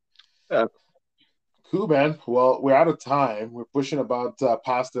 Yeah. Cool, man. Well, we're out of time. We're pushing about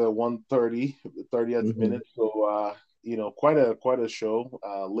past the 1:30, 30th Hmm. minute. So, quite a show.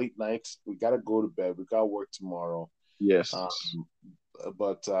 Late nights. We gotta go to bed. We got work tomorrow. Yes. Um,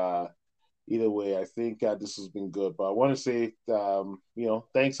 but either way, I think this has been good. But I want to say,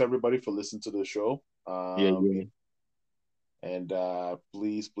 thanks everybody for listening to the show. Yeah, yeah. And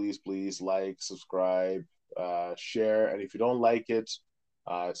please, please, please like, subscribe, share. And if you don't like it,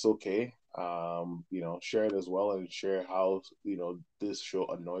 it's okay. Share it as well and share how this show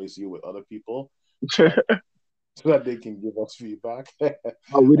annoys you with other people, so that so that they can give us feedback.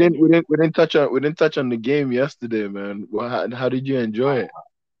 Oh, And we didn't touch on the game yesterday, man. Well, how did you enjoy it?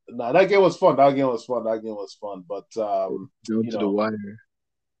 no, that game was fun. That game was fun. That game was fun. But Down you to the know, wire.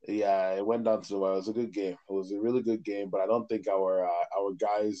 yeah, it went down to the wire. It was a good game. It was a really good game, but I don't think our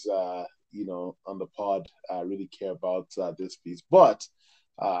guys, on the pod, really care about this piece. But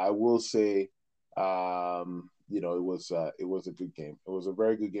I will say, it was a good game. It was a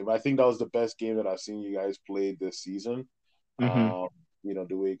very good game. I think that was the best game that I've seen you guys play this season. Hmm. Um,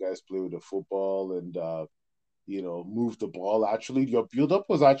 the way you guys play with the football and move the ball. Actually, your build up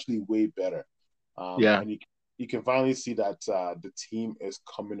was actually way better. Yeah. And you can finally see that the team is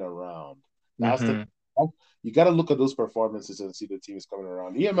coming around. That's the Hmm. you got to look at those performances and see the team is coming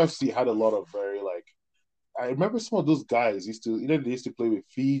around. EMFC had a lot of very like I remember some of those guys they used to play with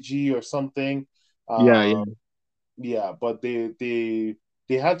Fiji or something. Yeah, Uh, yeah, yeah, but they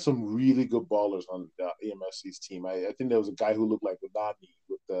had some really good ballers on the AMFC's team. I think there was a guy who looked like Udani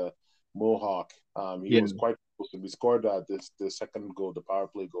with the mohawk. He yeah. was quite close to. We scored the second goal, the power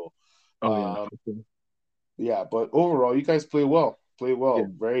play goal. Oh yeah, Um, for sure. yeah, but overall, you guys play well. Play Yeah. well.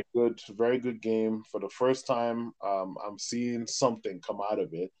 Very good game. For the first time, I'm seeing something come out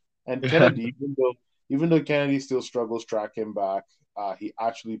of it. And Kennedy, even though Kennedy still struggles tracking back, he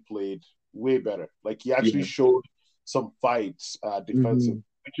actually played way better. Like he actually Yeah. showed some fights defensive, Hmm.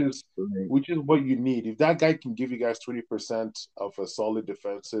 which is Right. which is what you need. If that guy can give you guys 20% of a solid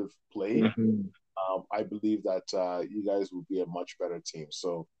defensive play, Hmm. I believe that you guys will be a much better team.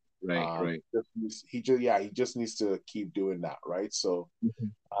 So Right, right. he just needs to keep doing that, right? So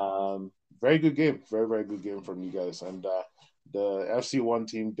Mhm. um, very good game, very good game from you guys. And the FC1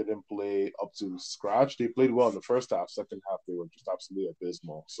 team didn't play up to scratch. They played well in the first half. Second half, they were just absolutely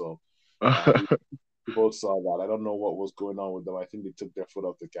abysmal. So we both saw that. I don't know what was going on with them. I think they took their foot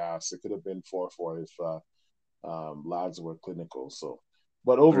off the gas. It could have been 4-4 if lads were clinical. So,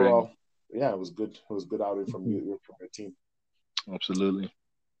 but Right. overall, yeah, it was good. It was good outing from Mhm. you from your team. Absolutely.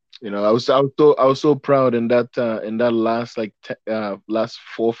 I was so proud in that last last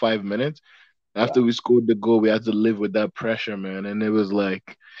 4 or 5 minutes. Yeah, After we scored the goal, we had to live with that pressure, man. And it was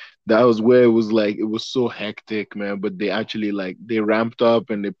like that was where it was so hectic, man. But they actually they ramped up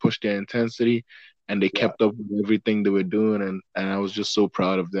and they pushed their intensity and they yeah, kept up with everything they were doing and I was just so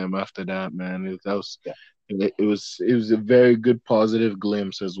proud of them after that, man. yeah, It was a very good positive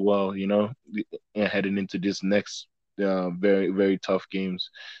glimpse as well, heading into this next very, very tough games.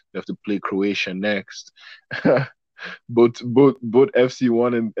 We have to play Croatia next. Both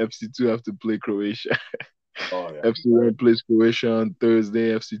FC1 and FC2 have to play Croatia. oh yeah, FC1 plays Croatia on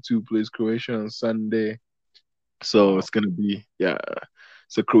Thursday, FC2 plays Croatia on Sunday. So wow. it's gonna be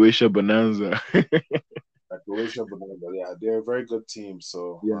it's a Croatia bonanza. Croatia, but yeah, they're a very good team.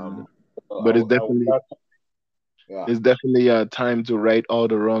 So Yeah. But I yeah, it's definitely time to right all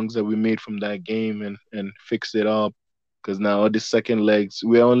the wrongs that we made from that game and fix it up. Because now all the second legs,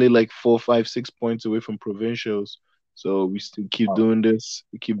 we're only like 4, 5, 6 points away from provincials. So we still keep wow. doing this.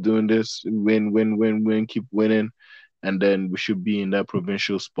 We keep doing this. Win, win, win, win. Keep winning, and then we should be in that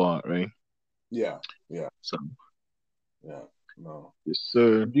provincial spot, right? Yeah, yeah, So yeah. No, yes,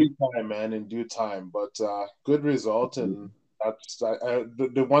 sir. in due time, man, in due time. But good result, and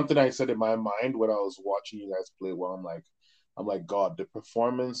the one thing I said in my mind when I was watching you guys play. Well, I'm like, God, the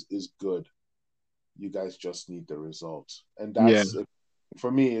performance is good. You guys just need the results, and Yeah, that's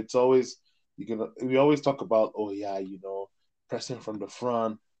for me. It's always we always talk about, oh yeah, pressing from the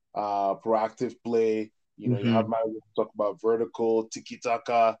front, proactive play. You have hmm, my talk about vertical tiki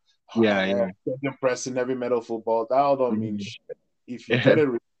taka, yeah, yeah, pressing every metal football. That all don't mean hmm, shit. If you yeah, get a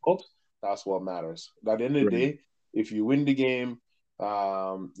result, that's what matters. At the end of the right, day, if you win the game,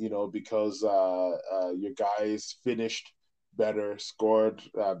 because your guys finished better, scored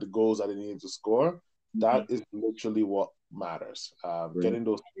the goals that they needed to score, that hmm, is literally what matters. right, Getting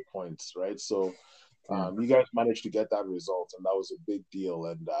those 3 points, right? So yeah. you guys managed to get that result, and that was a big deal.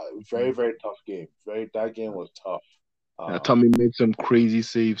 And very, Mhm. very tough game. That game was tough. Tommy Um, made some crazy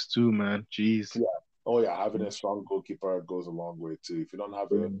saves too, man. Jeez. yeah. Oh yeah, having a strong goalkeeper goes a long way too. If you don't have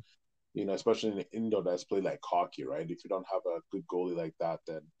Right, especially in an indoor that's played like hockey, right? If you don't have a good goalie like that,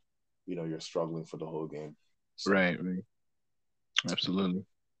 then you're struggling for the whole game. So right, right. Absolutely.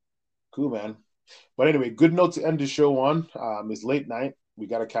 cool, man. But anyway, good note to end the show on. It's late night. We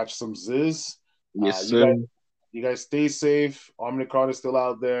got to catch some Ziz. Yes, You sir. guys, stay safe. Omnicron is still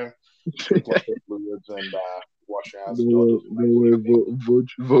out there. Drink lots of fluids and wash your hands with all those Don't worry, hygiene things.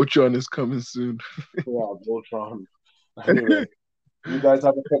 Voltron is coming soon. Yeah, Voltron. Anyway, you guys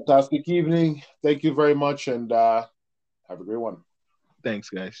have a fantastic evening. Thank you very much, and have a great one. Thanks,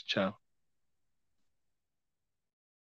 guys. Ciao.